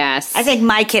 Oh, yes. I think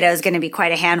my kiddo is going to be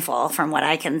quite a handful from what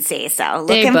I can see. So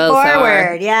looking both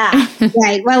forward. are. Yeah.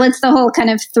 Right. Well, it's the whole kind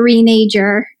of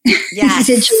three-nager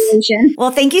situation.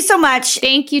 Well, thank you so much.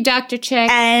 Thank you, Dr. Chick.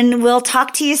 And we'll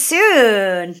talk to you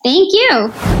soon. Thank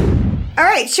you. All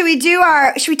right. Should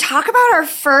we talk about our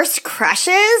first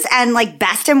crushes and like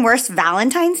best and worst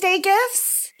Valentine's Day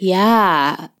gifts?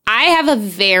 Yeah. I have a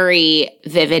very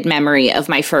vivid memory of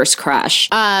my first crush.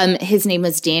 His name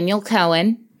was Daniel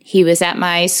Cohen. He was at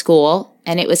my school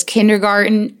and it was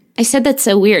kindergarten. I said that's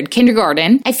so weird.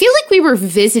 Kindergarten. I feel like we were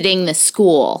visiting the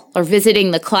school or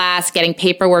visiting the class, getting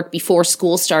paperwork before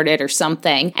school started or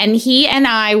something. And he and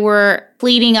I were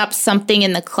cleaning up something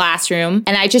in the classroom.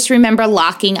 And I just remember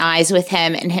locking eyes with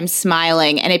him and him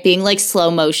smiling and it being like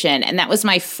slow motion. And that was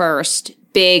my first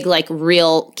big, like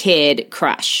real kid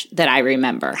crush that I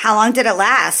remember. How long did it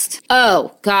last?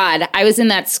 Oh, God. I was in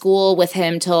that school with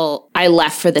him till I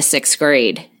left for the 6th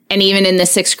grade. And even in the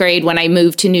 6th grade, when I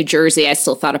moved to New Jersey, I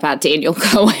still thought about Daniel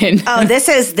Cohen. Oh, this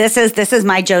is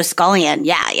my Joe Scullion.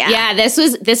 Yeah. Yeah, this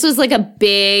was like a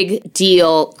big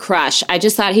deal crush. I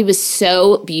just thought he was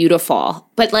so beautiful.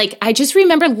 But like, I just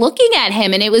remember looking at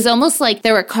him and it was almost like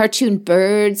there were cartoon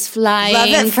birds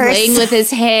flying, playing with his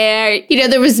hair. You know,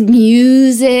 there was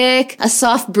music, a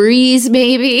soft breeze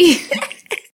maybe.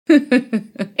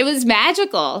 It was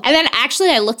magical. And then actually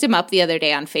I looked him up the other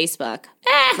day on Facebook.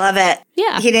 Love it.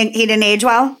 Yeah. He didn't age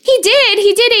well? He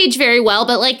did age very well,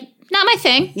 but like not my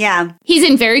thing. Yeah. He's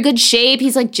in very good shape.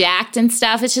 He's like jacked and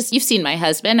stuff. It's just, you've seen my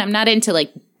husband. I'm not into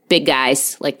like big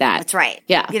guys like that. That's right.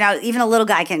 Yeah. You know, even a little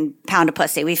guy can pound a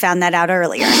pussy. We found that out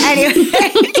earlier. Anyway.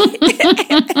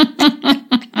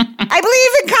 I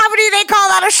believe in comedy, they call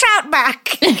that a shout back.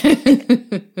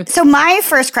 So my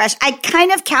first crush, I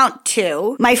kind of count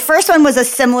two. My first one was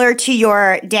similar to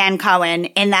your Dan Cohen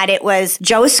in that it was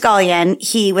Joe Scullion.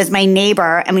 He was my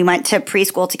neighbor and we went to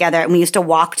preschool together and we used to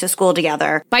walk to school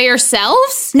together. By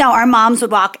yourselves? No, our moms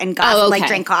would walk and okay.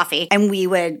 drink coffee and we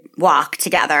would walk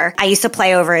together. I used to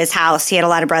play over his house. He had a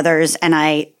lot of brothers and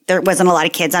there wasn't a lot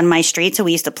of kids on my street, so I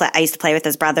used to play with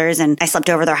his brothers and I slept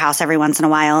over their house every once in a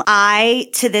while.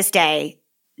 To this day,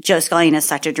 Joe Scullion is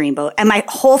such a dreamboat. And my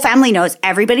whole family knows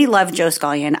everybody loved Joe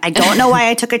Scullion. I don't know why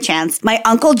I took a chance. My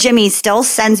Uncle Jimmy still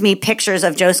sends me pictures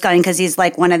of Joe Scullion because he's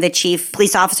like one of the chief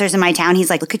police officers in my town. He's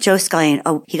like, look at Joe Scullion.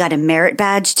 Oh, he got a merit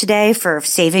badge today for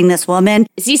saving this woman.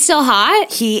 Is he still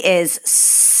hot? He is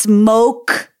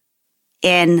smoke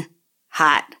in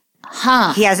hot.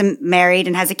 Huh. He hasn't married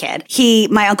and has a kid.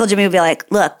 My Uncle Jimmy would be like,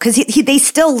 look, because they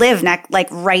still live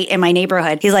right in my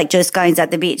neighborhood. He's like, Joe Scullion's at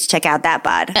the beach. Check out that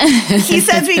bud. He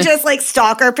sends me just like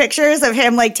stalker pictures of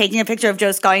him like taking a picture of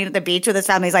Joe Scullion at the beach with his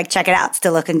family. He's like, check it out.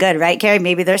 Still looking good, right, Carrie?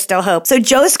 Maybe there's still hope. So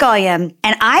Joe Scullion,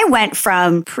 and I went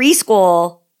from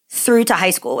preschool through to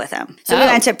high school with him. So we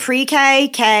went to pre-K,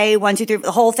 K, 1, 2, 3,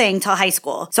 the whole thing till high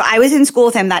school. So I was in school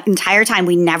with him that entire time.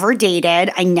 We never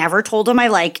dated. I never told him I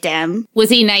liked him. Was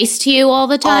he nice to you all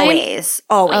the time? Always.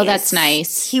 Oh, that's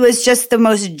nice. He was just the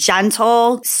most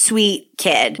gentle, sweet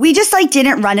kid. We just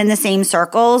didn't run in the same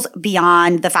circles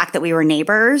beyond the fact that we were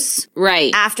neighbors.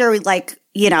 Right. After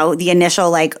the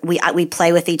initial, we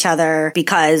play with each other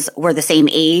because we're the same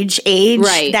age,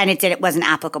 right. Then it wasn't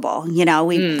applicable.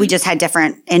 We just had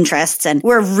different interests and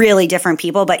we're really different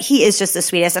people, but he is just the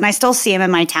sweetest. And I still see him in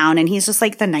my town and he's just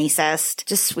the nicest,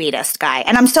 just sweetest guy.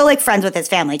 And I'm still friends with his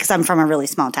family because I'm from a really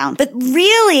small town. But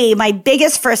really, my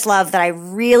biggest first love that I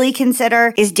really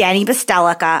consider is Danny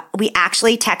Bastelica. We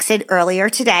actually texted earlier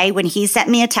today when he sent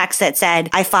me a text that said,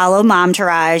 I follow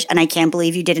Momtourage and I can't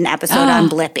believe you did an episode on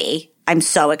Blippi. I'm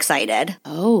so excited.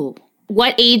 Oh.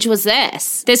 What age was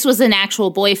this? This was an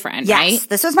actual boyfriend, right? Yes,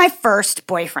 this was my first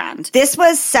boyfriend. This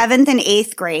was 7th and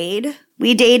 8th grade.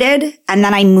 We dated and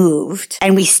then I moved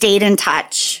and we stayed in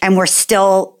touch and we're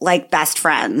still best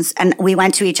friends. And we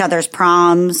went to each other's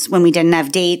proms when we didn't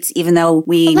have dates, even though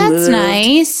we moved. That's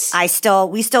nice.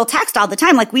 We still text all the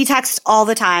time. We text all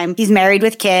the time. He's married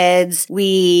with kids.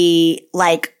 We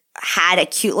had a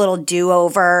cute little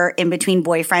do-over in between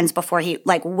boyfriends before he,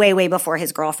 like, way before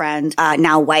his girlfriend,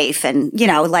 now wife. And, you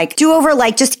know, like, do-over,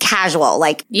 like, just casual,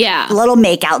 like, yeah, a little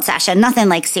make-out session, nothing,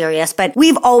 like, serious. But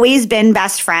we've always been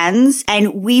best friends,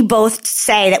 and we both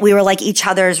say that we were, like, each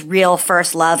other's real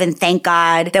first love, and thank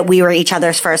God that we were each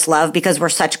other's first love because we're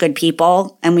such good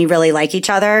people, and we really like each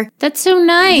other. That's so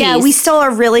nice. Yeah, we still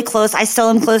are really close. I still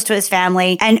am close to his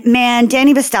family. And, man,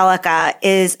 Danny Bastelica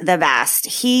is the best.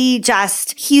 He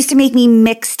used to make me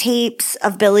mixtapes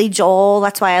of Billy Joel.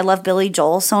 That's why I love Billy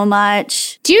Joel so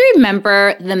much. Do you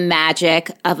remember the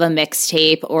magic of a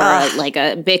mixtape or like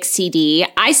a big CD?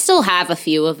 I still have a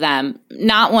few of them.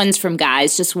 Not ones from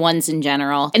guys, just ones in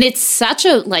general. And it's such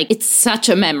a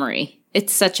memory.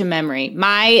 It's such a memory.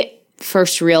 My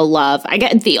first real love,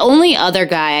 the only other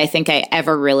guy I think I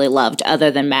ever really loved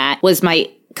other than Matt was my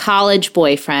college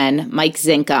boyfriend, Mike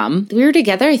Zinkum. We were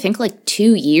together, I think, like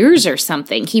 2 years or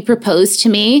something. He proposed to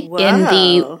me in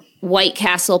the White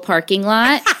Castle parking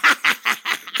lot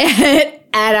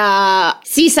at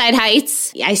Seaside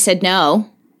Heights. I said no.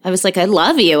 I was like, I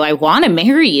love you. I want to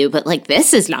marry you, but like,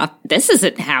 this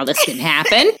isn't how this can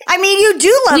happen. I mean, you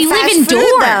do love fast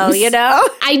food, though, you know?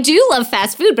 I do love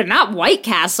fast food, but not White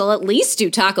Castle. At least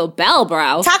do Taco Bell,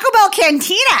 bro. Taco Bell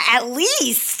Cantina, at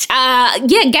least. Yeah,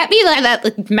 get me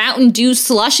that Mountain Dew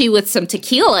slushy with some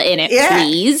tequila in it,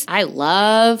 please. I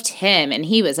loved him, and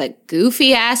he was a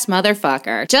goofy-ass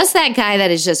motherfucker. Just that guy that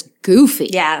is just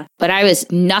goofy. Yeah. But I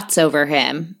was nuts over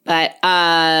him. But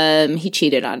he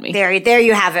cheated on me. There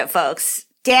you have it, folks.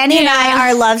 Danny and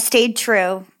our love stayed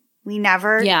true. We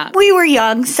never. Yeah. We were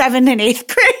young, 7th and 8th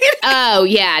grade. Oh,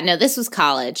 yeah. No, this was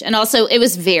college. And also, it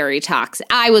was very toxic.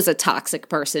 I was a toxic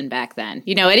person back then.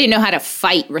 You know, I didn't know how to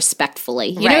fight respectfully.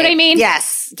 You know what I mean?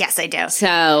 Yes. Yes, I do.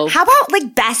 So. How about,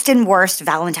 like, best and worst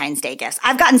Valentine's Day gifts?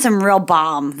 I've gotten some real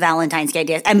bomb Valentine's Day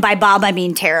gifts. And by bomb, I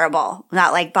mean terrible.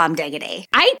 Not like bomb diggity.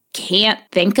 I can't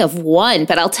think of one,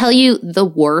 but I'll tell you the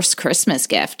worst Christmas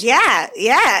gift. Yeah.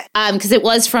 Because it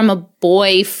was from a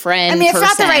boyfriend. I mean, it's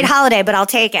not the right holiday, but I'll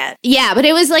take it. Yeah, but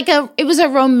it was a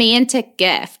romantic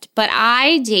gift. But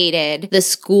I dated the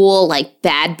school like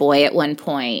bad boy at one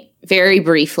point, very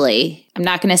briefly. I'm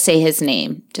not going to say his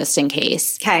name just in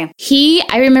case. Okay.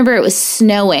 I remember it was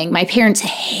snowing. My parents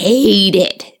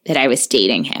hated that I was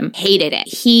dating him. Hated it.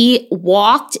 He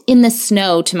walked in the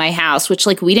snow to my house, which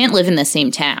like we didn't live in the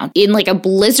same town, in like a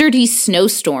blizzardy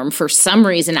snowstorm for some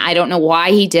reason. I don't know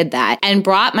why he did that, and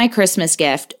brought my Christmas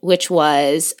gift, which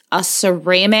was a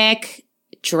ceramic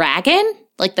dragon,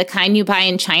 like the kind you buy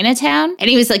in Chinatown. And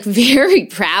he was like very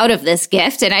proud of this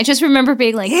gift. And I just remember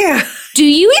being like, do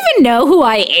you even know who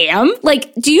I am?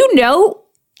 Like, do you know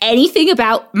anything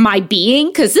about my being?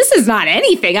 Because this is not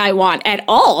anything I want at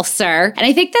all, sir. And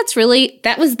I think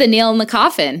that was the nail in the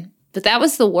coffin. But that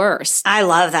was the worst. I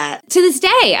love that. To this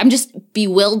day, I'm just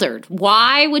bewildered.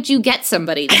 Why would you get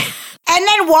somebody that? And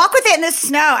then walk with it in the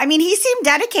snow. I mean, he seemed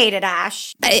dedicated,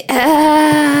 Ash.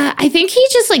 I think he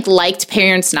just like liked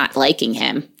parents not liking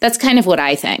him. That's kind of what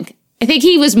I think. I think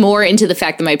he was more into the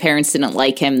fact that my parents didn't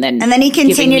like him than. And then he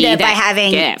continued it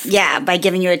by by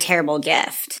giving you a terrible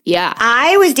gift. Yeah.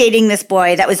 I was dating this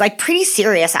boy that was like pretty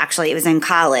serious, actually. It was in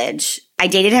college. I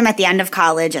dated him at the end of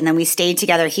college, and then we stayed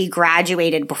together. He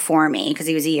graduated before me because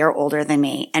he was a year older than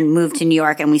me, and moved to New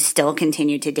York, and we still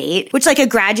continued to date. Which, like, a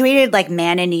graduated like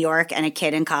man in New York and a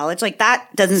kid in college, like that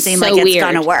doesn't seem like it's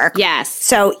gonna work. Yes.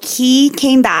 So he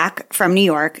came back from New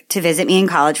York to visit me in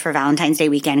college for Valentine's Day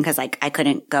weekend because like I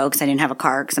couldn't go because I didn't have a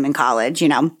car because I'm in college, you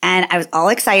know. And I was all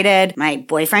excited. My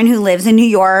boyfriend who lives in New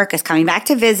York is coming back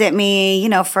to visit me, you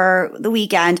know, for the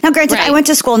weekend. Now, granted, I went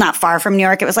to school not far from New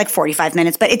York. It was like 45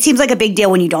 minutes, but it seems like a big deal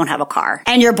when you don't have a car.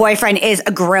 And your boyfriend is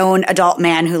a grown adult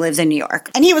man who lives in New York.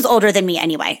 And he was older than me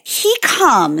anyway. He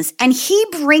comes and he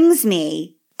brings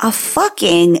me a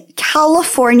fucking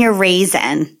California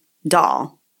raisin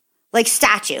doll. Like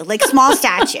statue, like small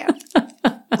statue.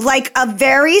 Like a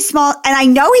very small, and I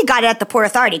know he got it at the Port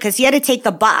Authority because he had to take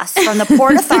the bus from the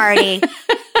Port Authority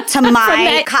to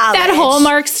my college. That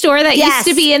Hallmark store that used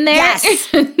to be in there? Yes.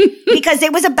 Because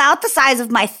it was about the size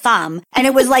of my thumb, and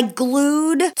it was like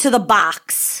glued to the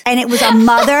box. And it was a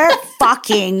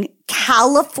motherfucking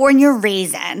California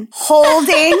raisin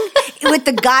holding with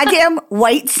the goddamn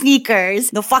white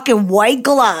sneakers, the fucking white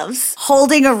gloves,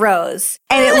 holding a rose.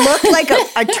 And it looked like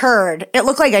a turd. It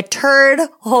looked like a turd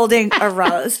holding a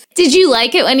rose. Did you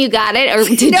like it when you got it? Or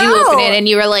did you open it and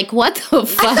you were like, what the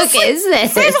fuck is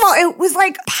this? First of all, it was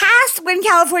like past when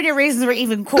California raisins were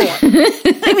even cool.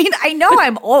 I mean, I know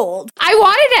I'm old. I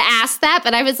wanted to ask that,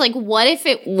 but I was like, what if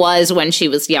it was when she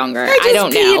was younger? I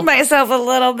don't know. I peed myself a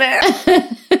little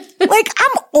bit. Like,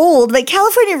 I'm old. Like,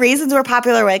 California raisins were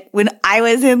popular like when I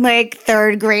was in like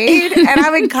 3rd grade and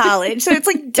I'm in college. So it's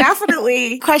like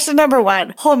definitely question number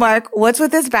 1. Hallmark, what's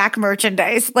with this back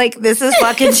merchandise? Like, this is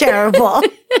fucking terrible.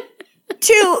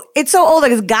 2, it's so old,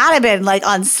 like it's gotta been like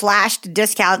on slashed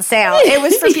discount sale. It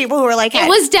was for people who were like, it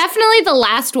was definitely the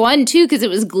last one too, because it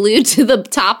was glued to the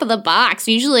top of the box.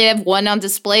 Usually I have one on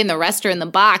display and the rest are in the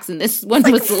box, and this one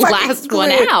was the last glued.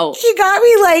 one out. He got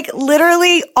me like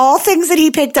literally all things that he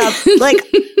picked up like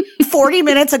 40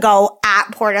 minutes ago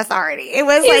at Port Authority. It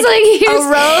was like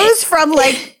a rose from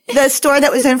like the store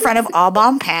that was in front of Au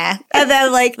Bon Pain. And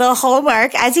then like the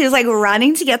Hallmark as he was like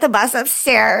running to get the bus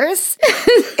upstairs.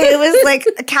 It was like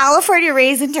a California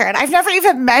raisin turn. I've never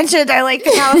even mentioned I like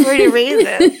the California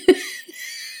raisin.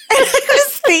 And I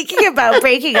was thinking about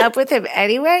breaking up with him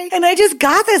anyway. And I just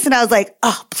got this and I was like,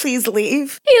 oh, please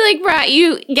leave. He like brought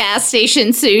you gas station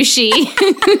sushi.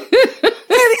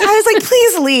 I was like,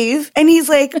 please leave. And he's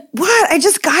like, what? I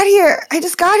just got here.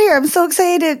 I'm so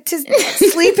excited to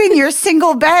sleep in your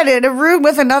single bed in a room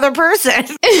with another person. And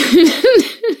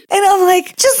I'm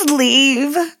like, just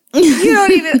leave. You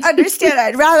don't even understand.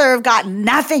 I'd rather have gotten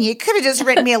nothing. He could have just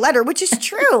written me a letter, which is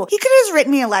true. He could have just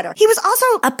written me a letter. He was also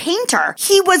a painter.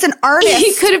 He was an artist.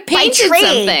 He could have painted by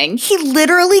trade. Something. He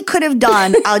literally could have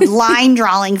done a line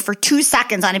drawing for 2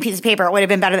 seconds on a piece of paper. It would have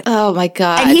been better. Oh my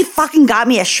God. And he fucking got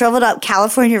me a shriveled up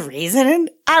California raisin.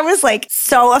 I was like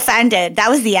so offended. That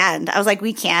was the end. I was like,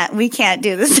 we can't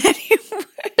do this anymore.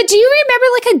 But do you remember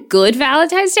like a good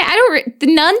Valentine's Day?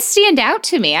 None stand out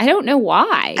to me. I don't know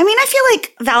why. I mean, I feel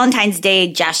like Valentine's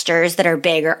Day gestures that are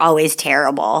big are always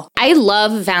terrible. I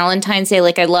love Valentine's Day.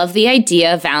 Like, I love the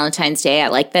idea of Valentine's Day. I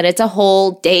like that it's a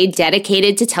whole day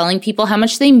dedicated to telling people how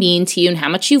much they mean to you and how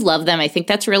much you love them. I think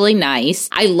that's really nice.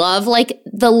 I love like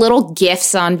the little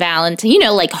gifts on Valentine,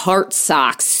 like heart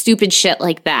socks, stupid shit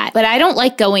like that. But I don't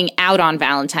like going out on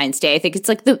Valentine's Day. I think it's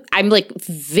like I'm like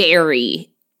very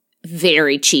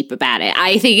cheap about it.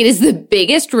 I think it is the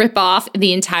biggest ripoff in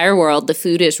the entire world. The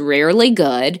food is rarely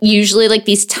good. Usually like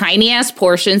these tiny ass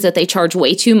portions that they charge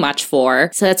way too much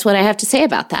for. So that's what I have to say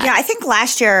about that. Yeah, I think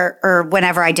last year or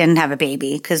whenever I didn't have a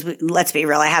baby, because let's be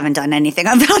real, I haven't done anything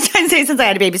on Valentine's Day since I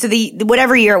had a baby. So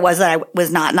whatever year it was that I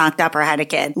was not knocked up or had a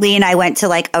kid, Lee and I went to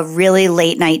like a really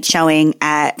late night showing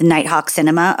at the Nighthawk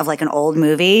Cinema of like an old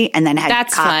movie and then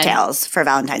had cocktails for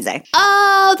Valentine's Day.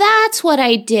 Oh, that's what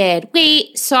I did.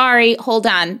 Wait, sorry. Hold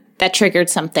on. That triggered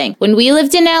something. When we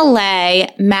lived in LA,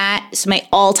 so my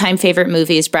all-time favorite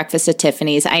movie is Breakfast at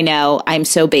Tiffany's. I know, I'm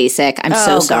so basic. I'm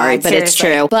so sorry, but seriously. It's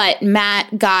true. But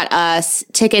Matt got us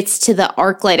tickets to the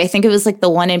ArcLight. I think it was like the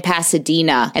one in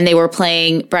Pasadena. And they were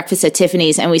playing Breakfast at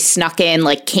Tiffany's and we snuck in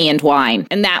like canned wine.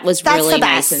 And that was really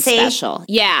nice and special.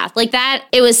 Yeah, like that.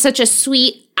 It was such a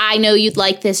sweet, I know you'd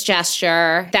like this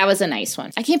gesture. That was a nice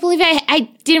one. I can't believe I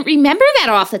didn't remember that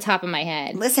off the top of my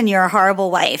head. Listen, you're a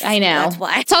horrible wife. I know. That's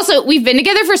why. It's also, we've been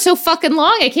together for so fucking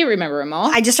long, I can't remember them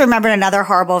all. I just remembered another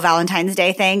horrible Valentine's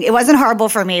Day thing. It wasn't horrible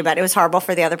for me, but it was horrible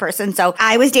for the other person. So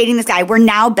I was dating this guy. We're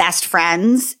now best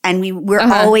friends, and we're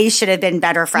always should have been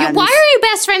better friends. Why are you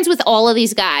best friends with all of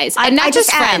these guys? And not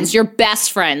just friends, you're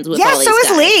best friends with all these guys. Yeah,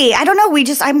 so is Lee. I don't know.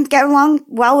 I'm getting along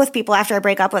well with people after I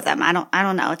break up with them. I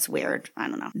don't know. It's weird. I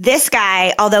don't know. This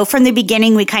guy, although from the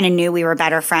beginning we kind of knew we were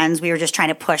better friends, we were just trying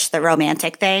to push the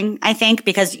romantic thing, I think,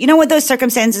 because with those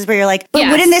circumstances where you're like, but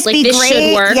wouldn't this be this great?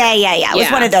 Should work. Yeah. It was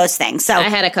one of those things. So I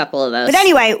had a couple of those. But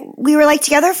anyway, we were like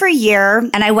together for a year,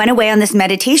 and I went away on this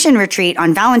meditation retreat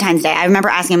on Valentine's Day. I remember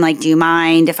asking him, like, do you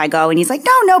mind if I go? And he's like,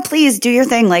 no, please do your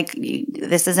thing. Like,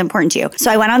 this is important to you. So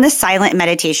I went on this silent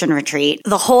meditation retreat.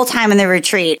 The whole time in the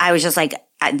retreat, I was just like,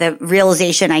 the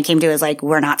realization I came to is like,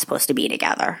 we're not supposed to be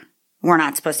together. We're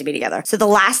not supposed to be together. So the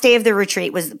last day of the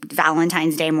retreat was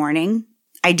Valentine's Day morning.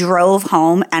 I drove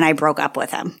home and I broke up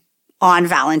with him on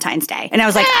Valentine's Day. And I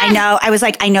was like,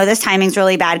 I know this timing's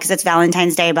really bad because it's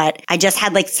Valentine's Day, but I just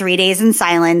had like 3 days in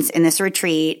silence in this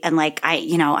retreat. And like, I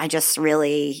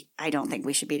don't think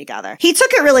we should be together. He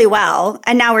took it really well,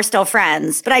 and now we're still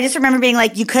friends. But I just remember being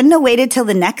like, you couldn't have waited till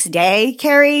the next day,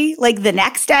 Carrie? Like the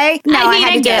next day? No, I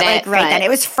had to get it like right then. It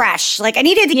was fresh. Like I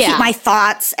needed to keep my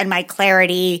thoughts and my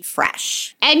clarity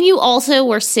fresh. And you also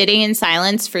were sitting in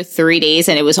silence for 3 days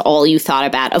and it was all you thought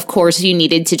about. Of course, you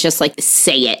needed to just like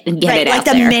say it and get it out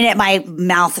there. Like the minute my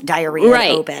mouth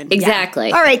diarrhea opened. Exactly.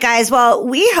 Yeah. All right, guys. Well,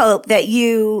 we hope that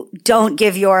you don't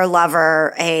give your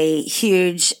lover a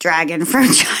huge dragon from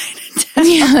China.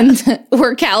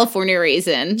 Or California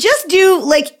raisin. Just do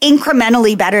like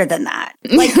incrementally better than that.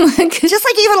 Like just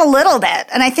like even a little bit.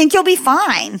 And I think you'll be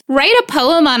fine. Write a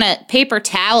poem on a paper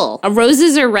towel. A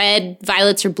roses are red,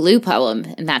 violets are blue poem.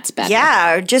 And that's better.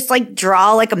 Yeah. Or just like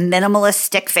draw like a minimalist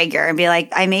stick figure and be like,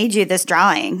 I made you this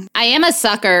drawing. I am a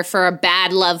sucker for a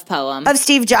bad love poem. Of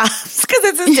Steve Jobs, because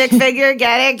it's a stick figure.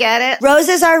 Get it?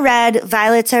 Roses are red,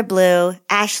 violets are blue.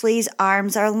 Ashley's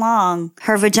arms are long.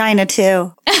 Her vagina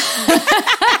too.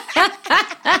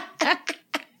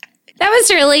 That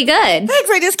was really good. Thanks,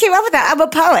 I just came up with that. I'm a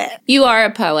poet. You are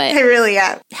a poet. I really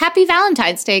am. Happy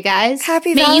Valentine's Day, guys.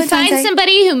 Happy May Valentine's you find Day.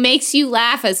 somebody who makes you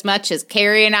laugh as much as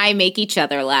Carrie and I make each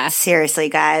other laugh. Seriously,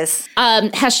 guys.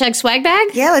 Hashtag swag bag?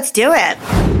 Yeah, let's do it.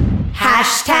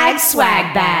 Hashtag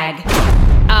swag bag.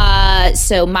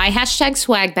 So my hashtag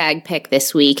swag bag pick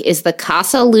this week is the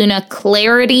Casa Luna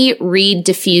Clarity Reed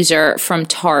Diffuser from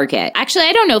Target. Actually,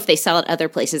 I don't know if they sell it other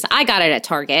places. I got it at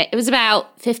Target. It was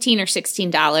about $15 or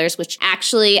 $16, which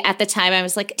actually at the time I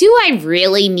was like, do I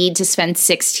really need to spend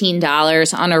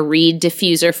 $16 on a Reed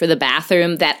diffuser for the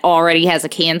bathroom that already has a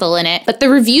candle in it? But the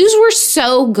reviews were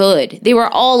so good. They were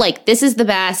all like, this is the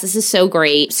best. This is so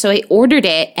great. So I ordered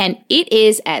it and it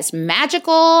is as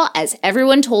magical as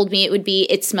everyone told me it would be.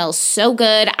 It smells so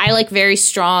good. I like very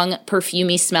strong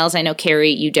perfumey smells. I know, Carrie,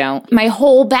 you don't. My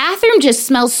whole bathroom just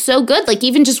smells so good. Like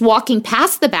even just walking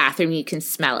past the bathroom, you can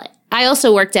smell it. I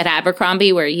also worked at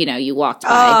Abercrombie where, you walked by.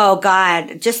 Oh,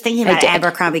 God. Just thinking about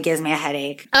Abercrombie gives me a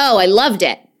headache. Oh, I loved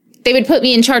it. They would put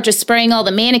me in charge of spraying all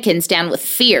the mannequins down with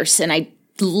Fierce, and I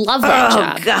love that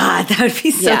job. Oh, God. That would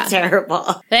be so terrible.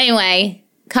 But anyway,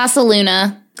 Casa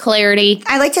Luna, Clarity.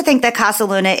 I like to think that Casa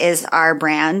Luna is our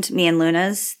brand, me and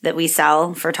Luna's, that we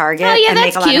sell for Target. Oh, yeah, and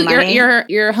that's make a cute. Lot of money.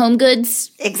 Your Home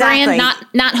Goods Exactly. brand,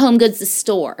 not Home Goods the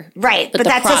store. Right, but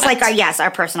that's product. just like our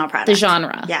personal product. The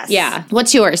genre. Yes. Yeah.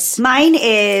 What's yours? Mine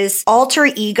is Alter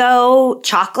Ego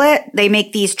chocolate. They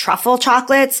make these truffle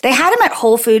chocolates. They had them at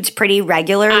Whole Foods pretty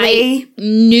regularly. I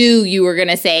knew you were going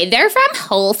to say they're from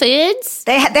Whole Foods.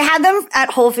 They had them at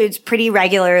Whole Foods pretty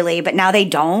regularly, but now they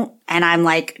don't. And I'm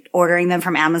like ordering them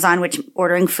from Amazon, which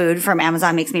ordering food from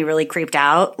Amazon makes me really creeped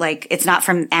out. Like it's not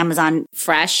from Amazon.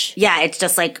 Fresh. Yeah, it's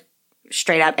just like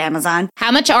straight up Amazon.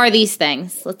 How much are these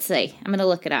things? Let's see. I'm going to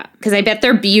look it up because I bet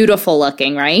they're beautiful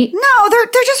looking, right? No, they're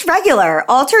just regular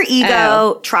Alter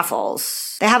Ego truffles.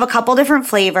 They have a couple different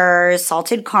flavors: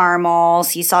 salted caramel,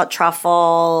 sea salt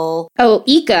truffle. Oh,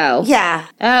 eco. Yeah.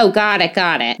 Oh, got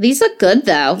it. These look good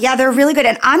though. Yeah, they're really good.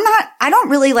 And I don't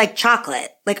really like chocolate.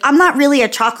 Like, I'm not really a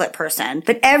chocolate person,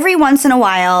 but every once in a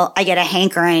while I get a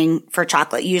hankering for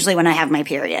chocolate, usually when I have my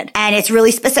period. And it's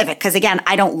really specific because, again,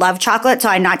 I don't love chocolate, so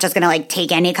I'm not just going to like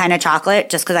take any kind of chocolate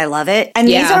just because I love it. And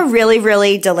these are really,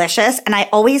 really delicious. And I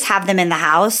always have them in the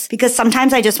house because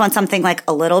sometimes I just want something like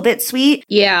a little bit sweet.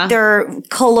 Yeah. They're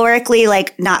calorically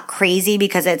like not crazy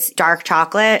because it's dark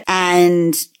chocolate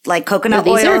and like coconut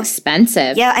oil. These are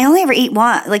expensive. Yeah, I only ever eat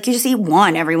one. Like you just eat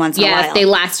one every once in a while. Yeah, they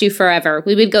last you forever.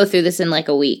 We would go through this in like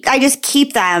a week. I just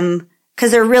keep them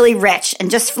because they're really rich. And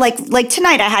just like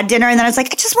tonight I had dinner and then I was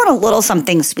like, I just want a little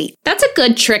something sweet. That's a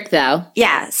good trick though.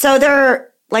 Yeah. So they're,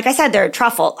 like I said, they're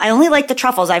truffle. I only like the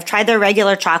truffles. I've tried their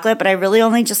regular chocolate, but I really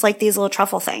only just like these little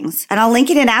truffle things. And I'll link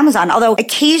it in Amazon. Although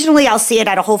occasionally I'll see it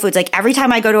at a Whole Foods. Like every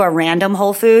time I go to a random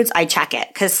Whole Foods, I check it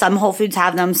because some Whole Foods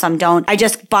have them, some don't. I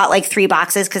just bought like 3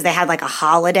 boxes because they had like a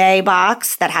holiday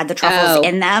box that had the truffles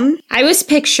in them. I was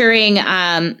picturing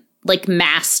like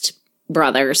Mast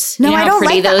Brothers. No, you know I how don't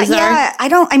pretty like that. those are? Yeah, I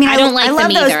don't. I mean, I don't like I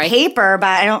love them those either. paper, but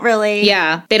I don't really.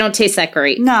 Yeah, they don't taste that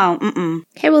great. No. Mm-mm.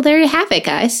 Okay, well, there you have it,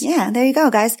 guys. Yeah, there you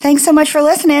go, guys. Thanks so much for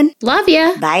listening. Love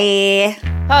ya. Bye.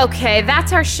 Okay,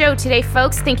 that's our show today,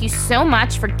 folks. Thank you so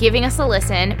much for giving us a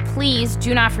listen. Please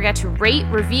do not forget to rate,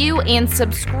 review, and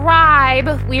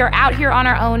subscribe. We are out here on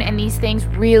our own, and these things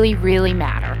really, really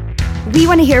matter. We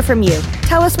want to hear from you.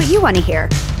 Tell us what you want to hear.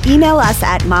 Email us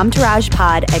at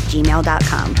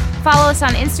momtouragepod@gmail.com. Follow us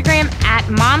on Instagram at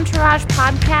Momtourage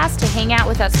Podcast to hang out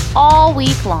with us all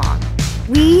week long.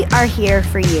 We are here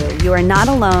for you. You are not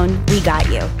alone. We got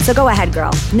you. So go ahead,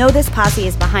 girl. Know this posse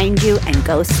is behind you and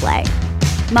go slay.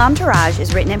 Momtourage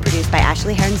is written and produced by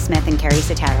Ashley Heron-Smith and Carrie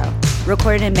Sotero.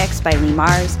 Recorded and mixed by Lee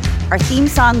Mars. Our theme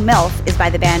song, MILF, is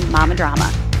by the band Mama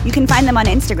Drama. You can find them on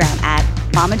Instagram at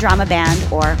Mama Drama Band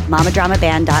or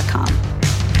mamadramaband.com.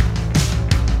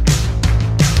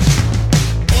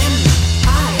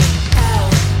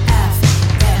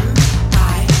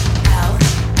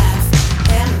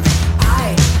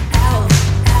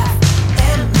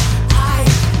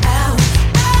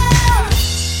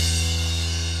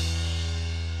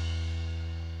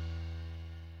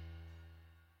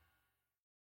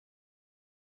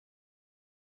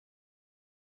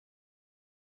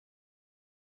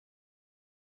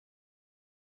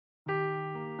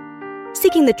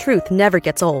 seeking the truth never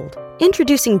gets old.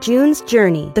 Introducing June's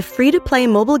Journey, the free-to-play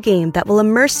mobile game that will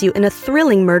immerse you in a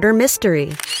thrilling murder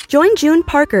mystery. Join June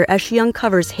Parker as she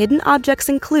uncovers hidden objects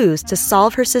and clues to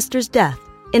solve her sister's death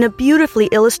in a beautifully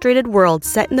illustrated world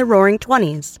set in the Roaring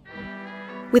 '20s.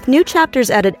 With new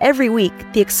chapters added every week,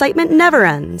 the excitement never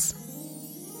ends.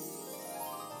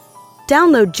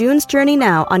 Download June's Journey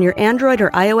now on your Android or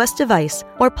iOS device,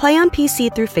 or play on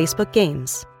PC through Facebook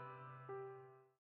Games.